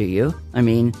 do you? I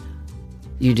mean,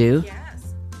 you do?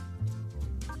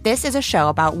 This is a show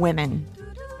about women.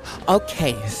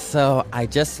 Okay, so I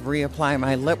just reapplied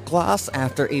my lip gloss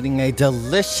after eating a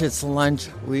delicious lunch.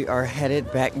 We are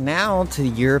headed back now to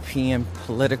European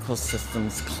Political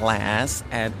Systems class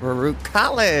at Baruch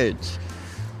College.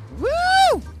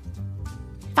 Woo!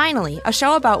 Finally, a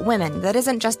show about women that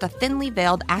isn't just a thinly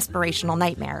veiled aspirational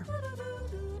nightmare.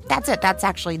 That's it. That's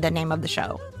actually the name of the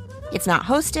show. It's not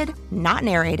hosted, not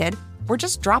narrated. We're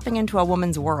just dropping into a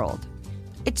woman's world.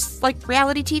 It's like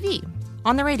reality TV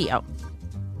on the radio.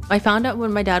 I found out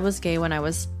when my dad was gay when I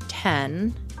was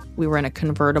 10. We were in a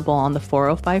convertible on the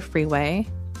 405 freeway,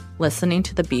 listening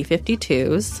to the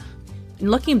B-52s. And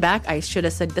looking back, I should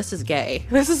have said, this is gay.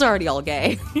 This is already all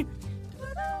gay.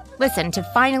 Listen to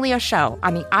Finally a Show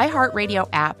on the iHeartRadio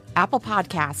app, Apple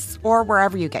Podcasts, or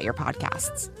wherever you get your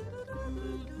podcasts.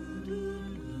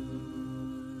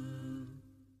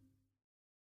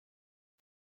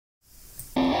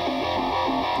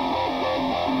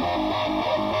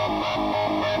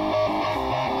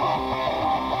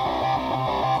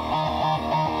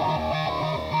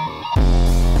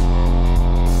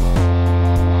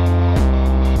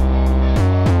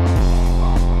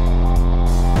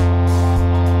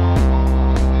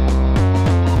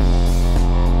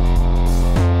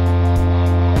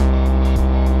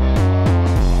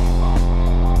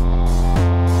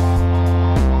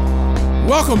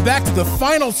 Welcome back to the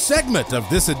final segment of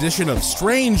this edition of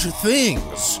Strange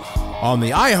Things on the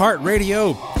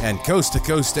iHeartRadio and Coast to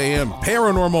Coast AM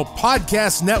Paranormal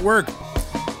Podcast Network.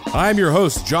 I'm your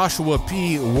host, Joshua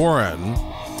P. Warren,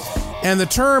 and the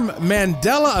term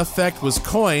Mandela effect was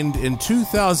coined in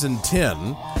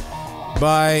 2010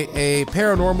 by a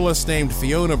paranormalist named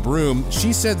Fiona Broom.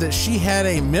 She said that she had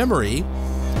a memory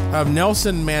of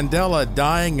Nelson Mandela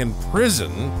dying in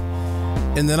prison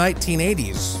in the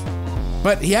 1980s.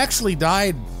 But he actually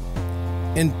died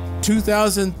in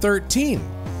 2013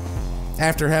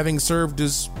 after having served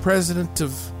as president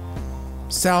of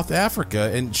South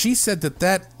Africa. And she said that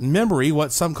that memory,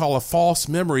 what some call a false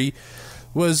memory,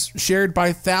 was shared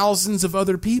by thousands of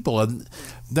other people. And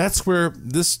that's where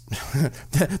this,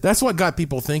 that's what got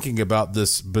people thinking about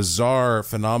this bizarre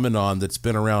phenomenon that's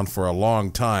been around for a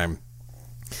long time.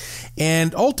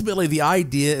 And ultimately, the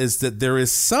idea is that there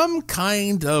is some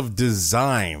kind of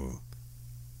design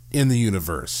in the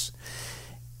universe.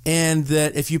 And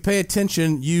that if you pay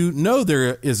attention, you know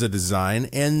there is a design.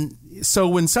 And so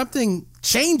when something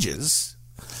changes,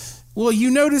 well, you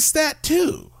notice that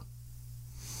too.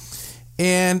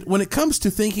 And when it comes to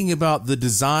thinking about the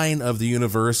design of the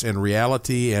universe and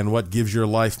reality and what gives your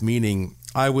life meaning,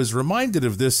 I was reminded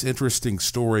of this interesting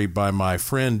story by my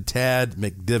friend Tad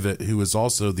McDivitt, who is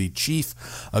also the chief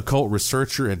occult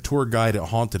researcher and tour guide at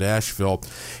Haunted Asheville.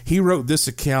 He wrote this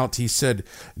account. He said,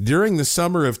 "During the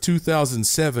summer of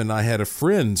 2007, I had a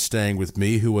friend staying with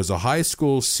me who was a high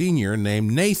school senior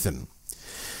named Nathan.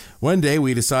 One day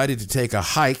we decided to take a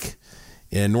hike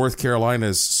in North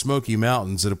Carolina's Smoky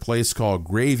Mountains at a place called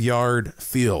Graveyard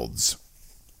Fields."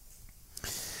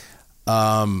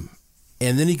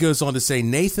 And then he goes on to say,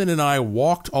 "Nathan and I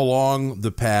walked along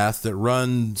the path that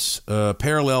runs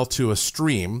parallel to a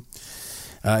stream.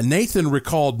 Nathan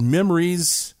recalled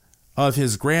memories of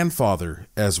his grandfather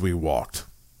as we walked.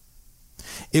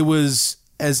 It was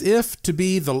as if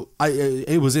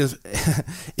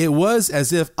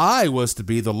I was to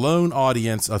be the lone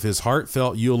audience of his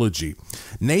heartfelt eulogy.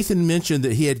 Nathan mentioned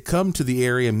that he had come to the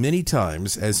area many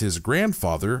times as his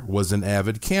grandfather was an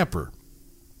avid camper.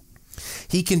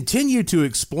 He continued to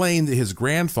explain that his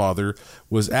grandfather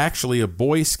was actually a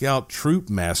Boy Scout troop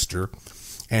master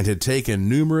and had taken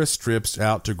numerous trips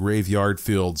out to Graveyard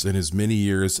Fields in his many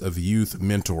years of youth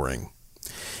mentoring.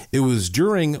 It was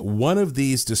during one of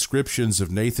these descriptions of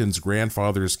Nathan's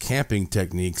grandfather's camping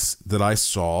techniques that I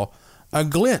saw a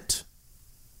glint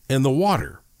in the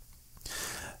water.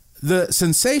 The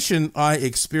sensation I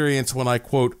experience when I,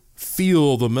 quote,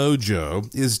 feel the mojo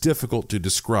is difficult to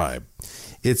describe.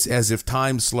 It's as if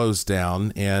time slows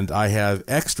down and I have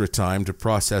extra time to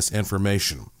process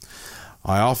information.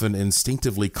 I often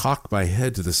instinctively cock my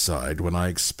head to the side when I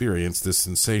experience this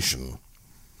sensation."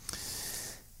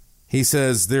 He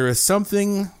says, "There is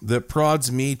something that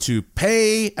prods me to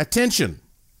pay attention.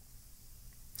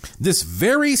 This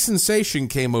very sensation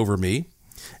came over me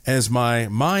as my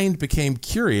mind became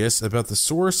curious about the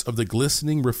source of the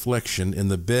glistening reflection in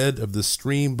the bed of the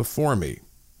stream before me.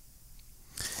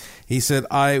 He said,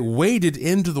 I waded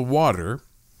into the water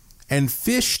and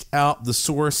fished out the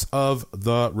source of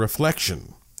the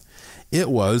reflection. It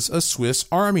was a Swiss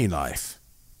Army knife.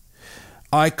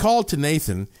 I called to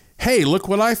Nathan, 'Hey, look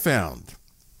what I found,'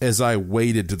 as I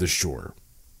waded to the shore.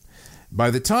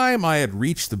 By the time I had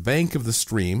reached the bank of the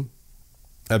stream,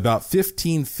 about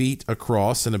 15 feet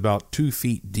across and about 2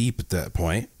 feet deep at that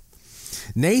point,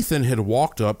 Nathan had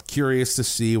walked up curious to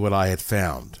see what I had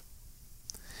found.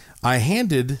 I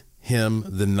handed him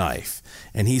the knife,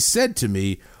 and he said to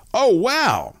me, 'Oh,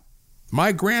 wow,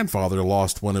 my grandfather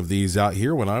lost one of these out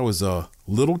here when I was a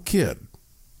little kid.'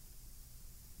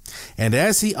 And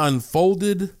as he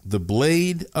unfolded the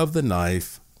blade of the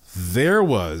knife, there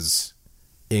was,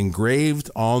 engraved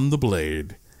on the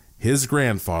blade, his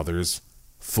grandfather's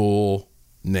full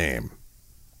name.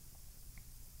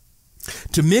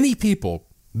 To many people,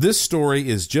 this story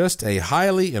is just a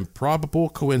highly improbable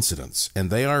coincidence, and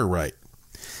they are right.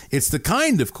 It's the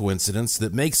kind of coincidence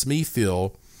that makes me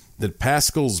feel that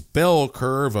Pascal's bell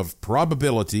curve of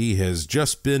probability has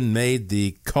just been made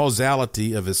the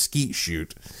causality of a skeet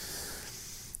shoot.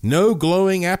 No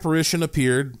glowing apparition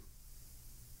appeared.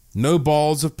 No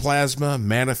balls of plasma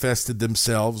manifested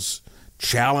themselves,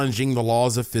 challenging the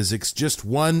laws of physics. Just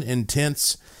one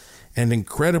intense and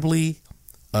incredibly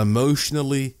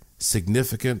emotionally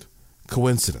significant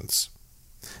coincidence.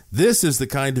 This is the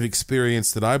kind of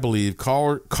experience that I believe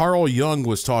Carl Jung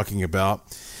was talking about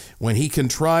when he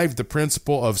contrived the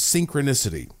principle of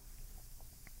synchronicity.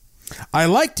 I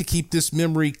like to keep this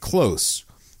memory close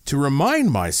to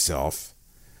remind myself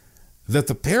that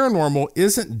the paranormal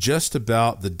isn't just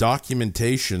about the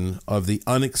documentation of the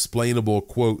unexplainable,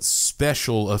 quote,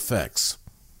 special effects.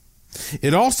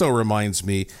 It also reminds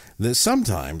me that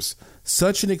sometimes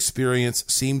such an experience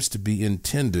seems to be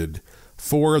intended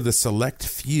for the select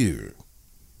few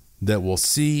that will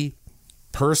see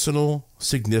personal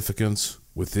significance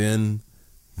within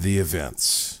the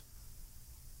events.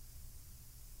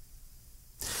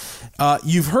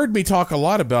 You've heard me talk a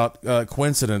lot about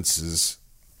coincidences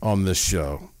on this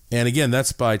show. And again,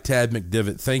 that's by Tad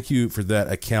McDivitt. Thank you for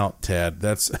that account, Tad.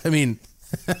 That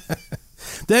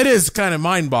is kind of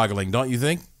mind-boggling, don't you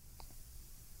think?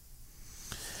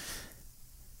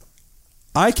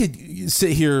 I could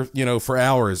sit here, for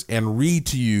hours and read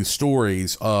to you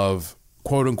stories of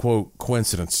quote-unquote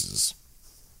coincidences.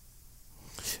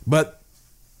 But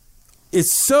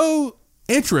it's so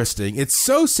interesting, it's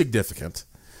so significant,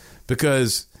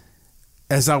 because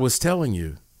as I was telling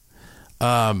you,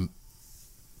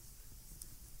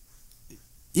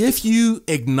 if you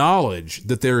acknowledge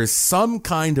that there is some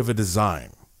kind of a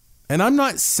design, and I'm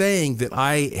not saying that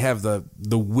I have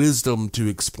the wisdom to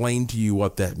explain to you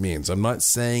what that means. I'm not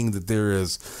saying that there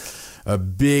is a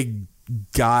big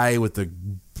guy with a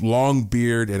long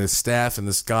beard and a staff in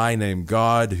the sky named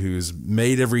God who's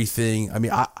made everything. I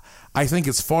mean, I think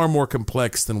it's far more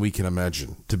complex than we can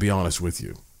imagine, to be honest with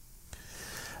you.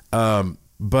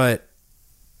 But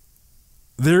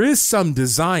there is some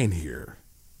design here.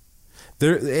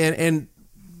 And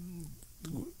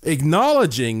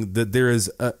acknowledging that there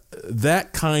is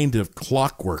that kind of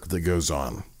clockwork that goes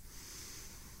on,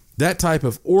 that type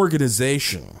of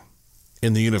organization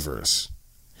in the universe,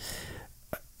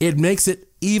 it makes it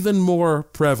even more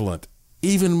prevalent,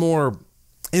 even more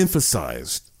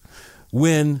emphasized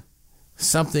when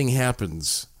something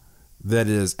happens that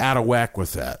is out of whack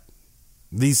with that.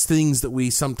 These things that we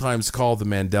sometimes call the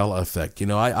Mandela effect. You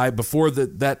know, I before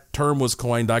that term was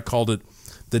coined, I called it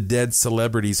the dead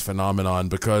celebrities phenomenon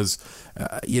because,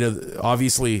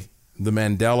 obviously the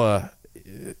Mandela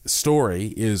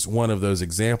story is one of those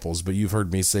examples. But you've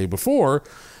heard me say before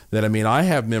that, I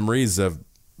have memories of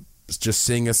just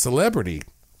seeing a celebrity,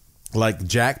 like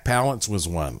Jack Palance was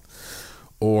one,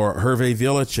 or Hervé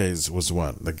Villachez was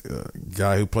one, the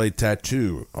guy who played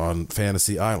Tattoo on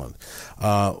Fantasy Island,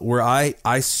 where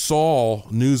I saw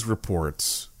news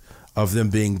reports of them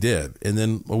being dead. And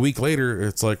then a week later,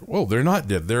 it's like, whoa, they're not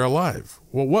dead, they're alive.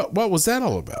 Well, what was that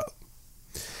all about?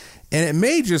 And it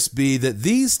may just be that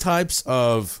these types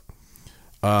of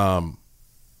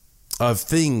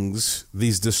things,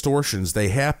 these distortions, they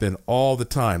happen all the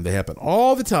time. They happen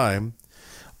all the time,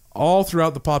 all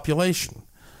throughout the population.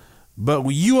 But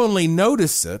you only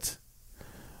notice it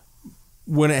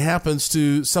when it happens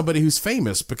to somebody who's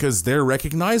famous because they're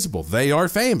recognizable. They are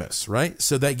famous, right?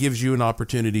 So that gives you an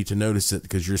opportunity to notice it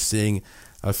because you're seeing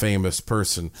a famous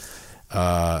person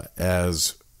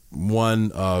as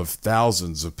one of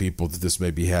thousands of people that this may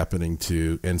be happening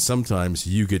to. And sometimes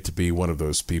you get to be one of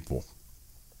those people.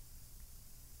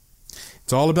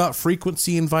 It's all about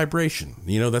frequency and vibration.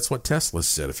 That's what Tesla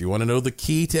said. If you want to know the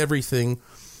key to everything,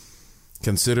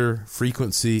 consider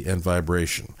frequency and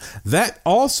vibration. That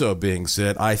also being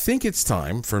said, I think it's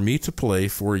time for me to play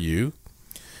for you,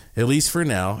 at least for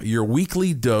now, your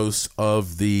weekly dose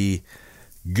of the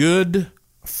good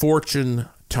fortune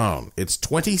tone. It's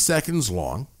 20 seconds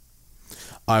long.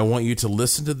 I want you to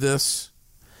listen to this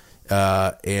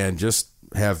and just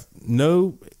have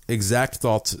no exact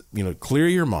thoughts, clear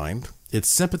your mind. It's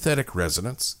sympathetic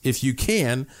resonance. If you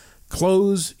can,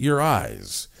 close your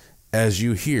eyes as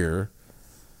you hear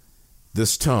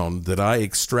this tone that I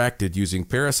extracted using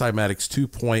Paracymatics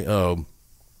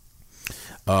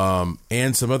 2.0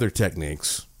 and some other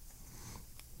techniques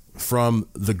from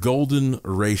the golden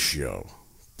ratio,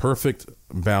 perfect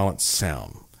balanced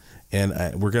sound.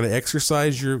 And we're going to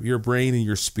exercise your brain and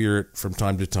your spirit from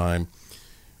time to time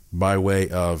by way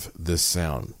of this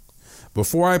sound.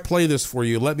 Before I play this for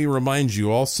you, let me remind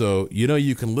you also,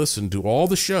 you can listen to all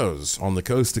the shows on the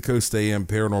Coast to Coast AM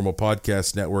Paranormal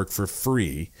Podcast Network for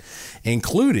free,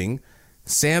 including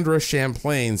Sandra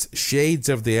Champlain's Shades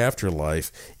of the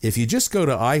Afterlife. If you just go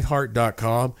to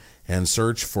iHeart.com and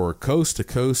search for Coast to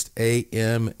Coast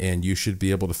AM, and you should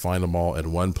be able to find them all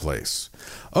in one place.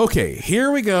 Okay,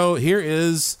 here we go. Here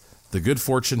is the good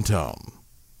fortune tone.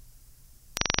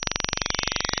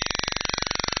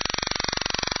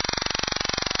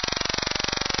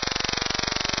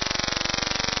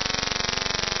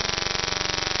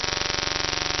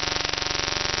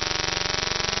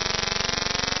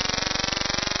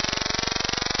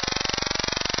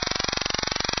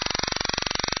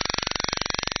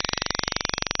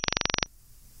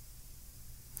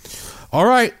 All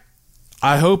right.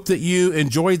 I hope that you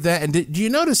enjoyed that. And do you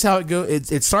notice how it goes?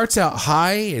 It starts out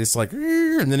high, and it's like,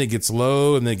 and then it gets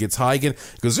low, and then it gets high again.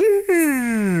 It goes.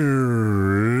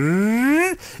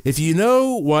 If you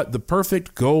know what the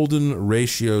perfect golden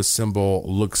ratio symbol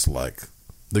looks like,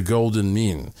 the golden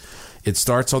mean, it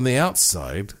starts on the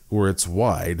outside where it's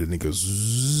wide, and it goes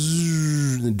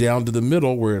down to the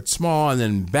middle where it's small, and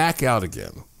then back out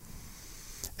again.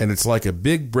 And it's like a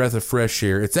big breath of fresh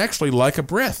air. It's actually like a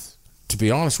breath. To be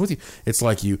honest with you, it's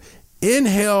like you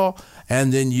inhale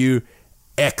and then you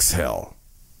exhale.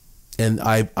 And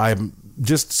I'm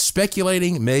just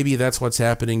speculating, maybe that's what's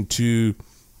happening to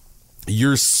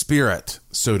your spirit,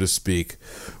 so to speak,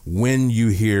 when you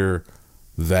hear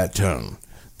that tone.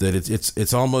 That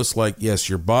it's almost like, yes,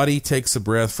 your body takes a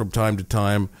breath from time to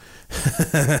time.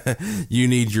 You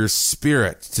need your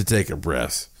spirit to take a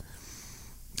breath.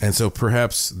 And so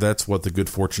perhaps that's what the Good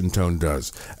Fortune Tone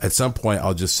does. At some point,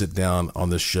 I'll just sit down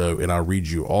on this show and I'll read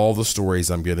you all the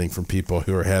stories I'm getting from people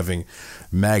who are having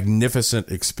magnificent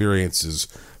experiences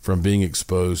from being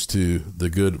exposed to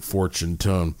the Good Fortune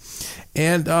Tone.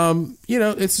 And,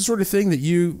 it's the sort of thing that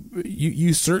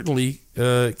you certainly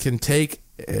can take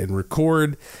and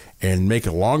record and make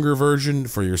a longer version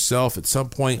for yourself. At some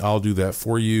point, I'll do that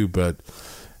for you. But,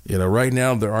 right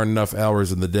now there aren't enough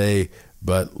hours in the day.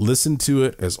 But listen to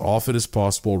it as often as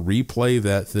possible. Replay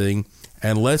that thing.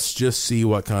 And let's just see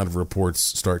what kind of reports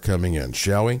start coming in,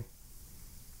 shall we?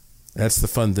 That's the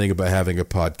fun thing about having a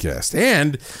podcast.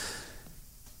 And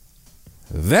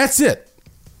that's it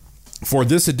for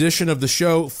this edition of the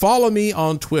show. Follow me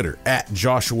on Twitter at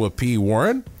Joshua P.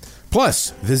 Warren. Plus,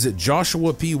 visit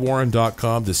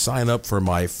joshuapwarren.com to sign up for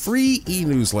my free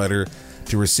e-newsletter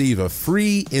to receive a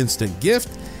free instant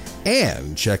gift.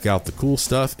 And check out the cool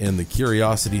stuff in the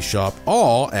Curiosity Shop,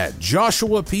 all at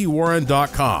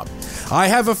joshuapwarren.com. I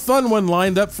have a fun one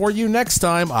lined up for you next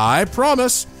time, I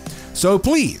promise. So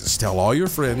please tell all your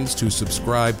friends to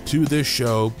subscribe to this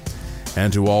show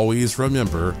and to always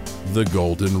remember the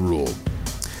golden rule.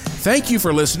 Thank you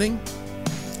for listening.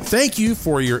 Thank you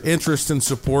for your interest and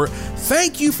support.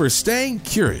 Thank you for staying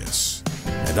curious.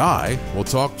 And I will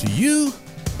talk to you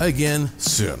again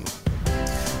soon.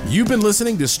 You've been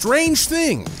listening to Strange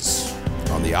Things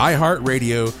on the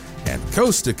iHeartRadio and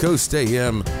Coast to Coast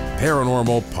AM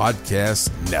Paranormal Podcast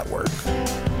Network.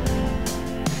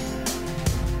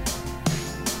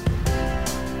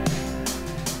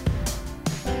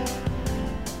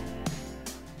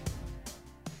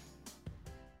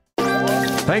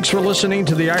 Thanks for listening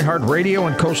to the iHeartRadio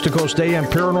and Coast to Coast AM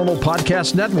Paranormal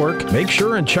Podcast Network. Make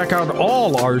sure and check out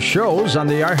all our shows on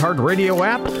the iHeartRadio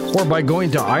app or by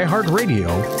going to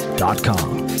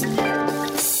iHeartRadio.com.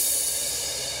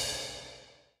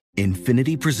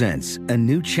 Infinity presents a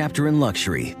new chapter in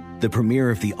luxury, the premiere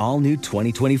of the all-new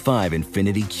 2025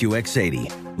 Infinity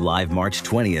QX80, live March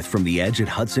 20th from the Edge at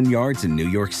Hudson Yards in New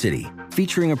York City,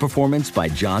 featuring a performance by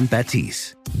John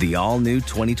Batiste. The all-new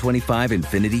 2025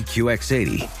 Infinity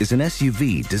QX80 is an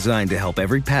SUV designed to help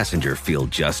every passenger feel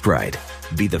just right.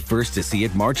 Be the first to see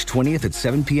it March 20th at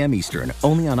 7 p.m. Eastern,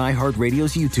 only on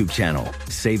iHeartRadio's YouTube channel.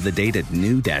 Save the date at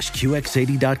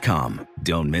new-QX80.com.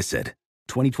 Don't miss it.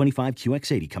 2025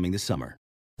 QX80 coming this summer.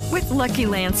 With Lucky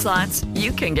Land Slots,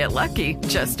 you can get lucky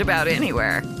just about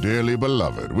anywhere. Dearly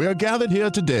beloved, we are gathered here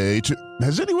today to...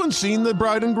 Has anyone seen the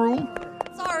bride and groom?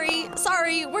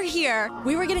 Sorry, we're here.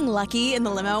 We were getting lucky in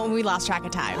the limo and we lost track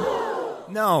of time.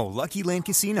 No, Lucky Land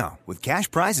Casino, with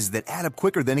cash prizes that add up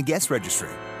quicker than a guest registry.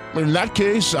 In that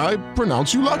case, I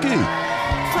pronounce you lucky.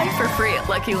 Play for free at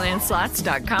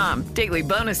LuckyLandSlots.com. Daily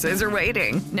bonuses are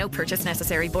waiting. No purchase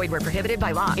necessary. Void where prohibited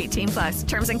by law. 18+.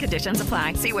 Terms and conditions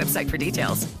apply. See website for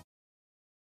details.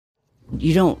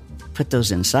 You don't put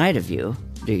those inside of you,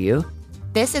 do you?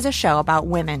 This is a show about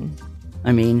women.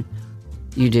 I mean,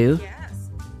 you do?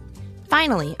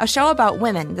 Finally, a show about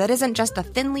women that isn't just a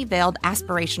thinly veiled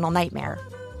aspirational nightmare.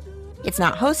 It's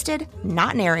not hosted,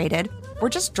 not narrated. We're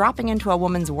just dropping into a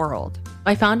woman's world.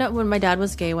 I found out when my dad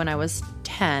was gay when I was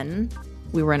 10.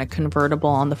 We were in a convertible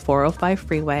on the 405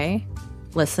 freeway,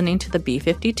 listening to the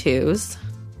B-52s.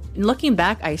 And looking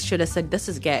back, I should have said, this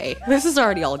is gay. This is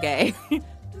already all gay.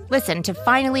 Listen to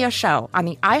Finally a Show on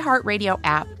the iHeartRadio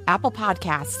app, Apple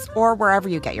Podcasts, or wherever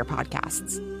you get your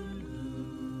podcasts.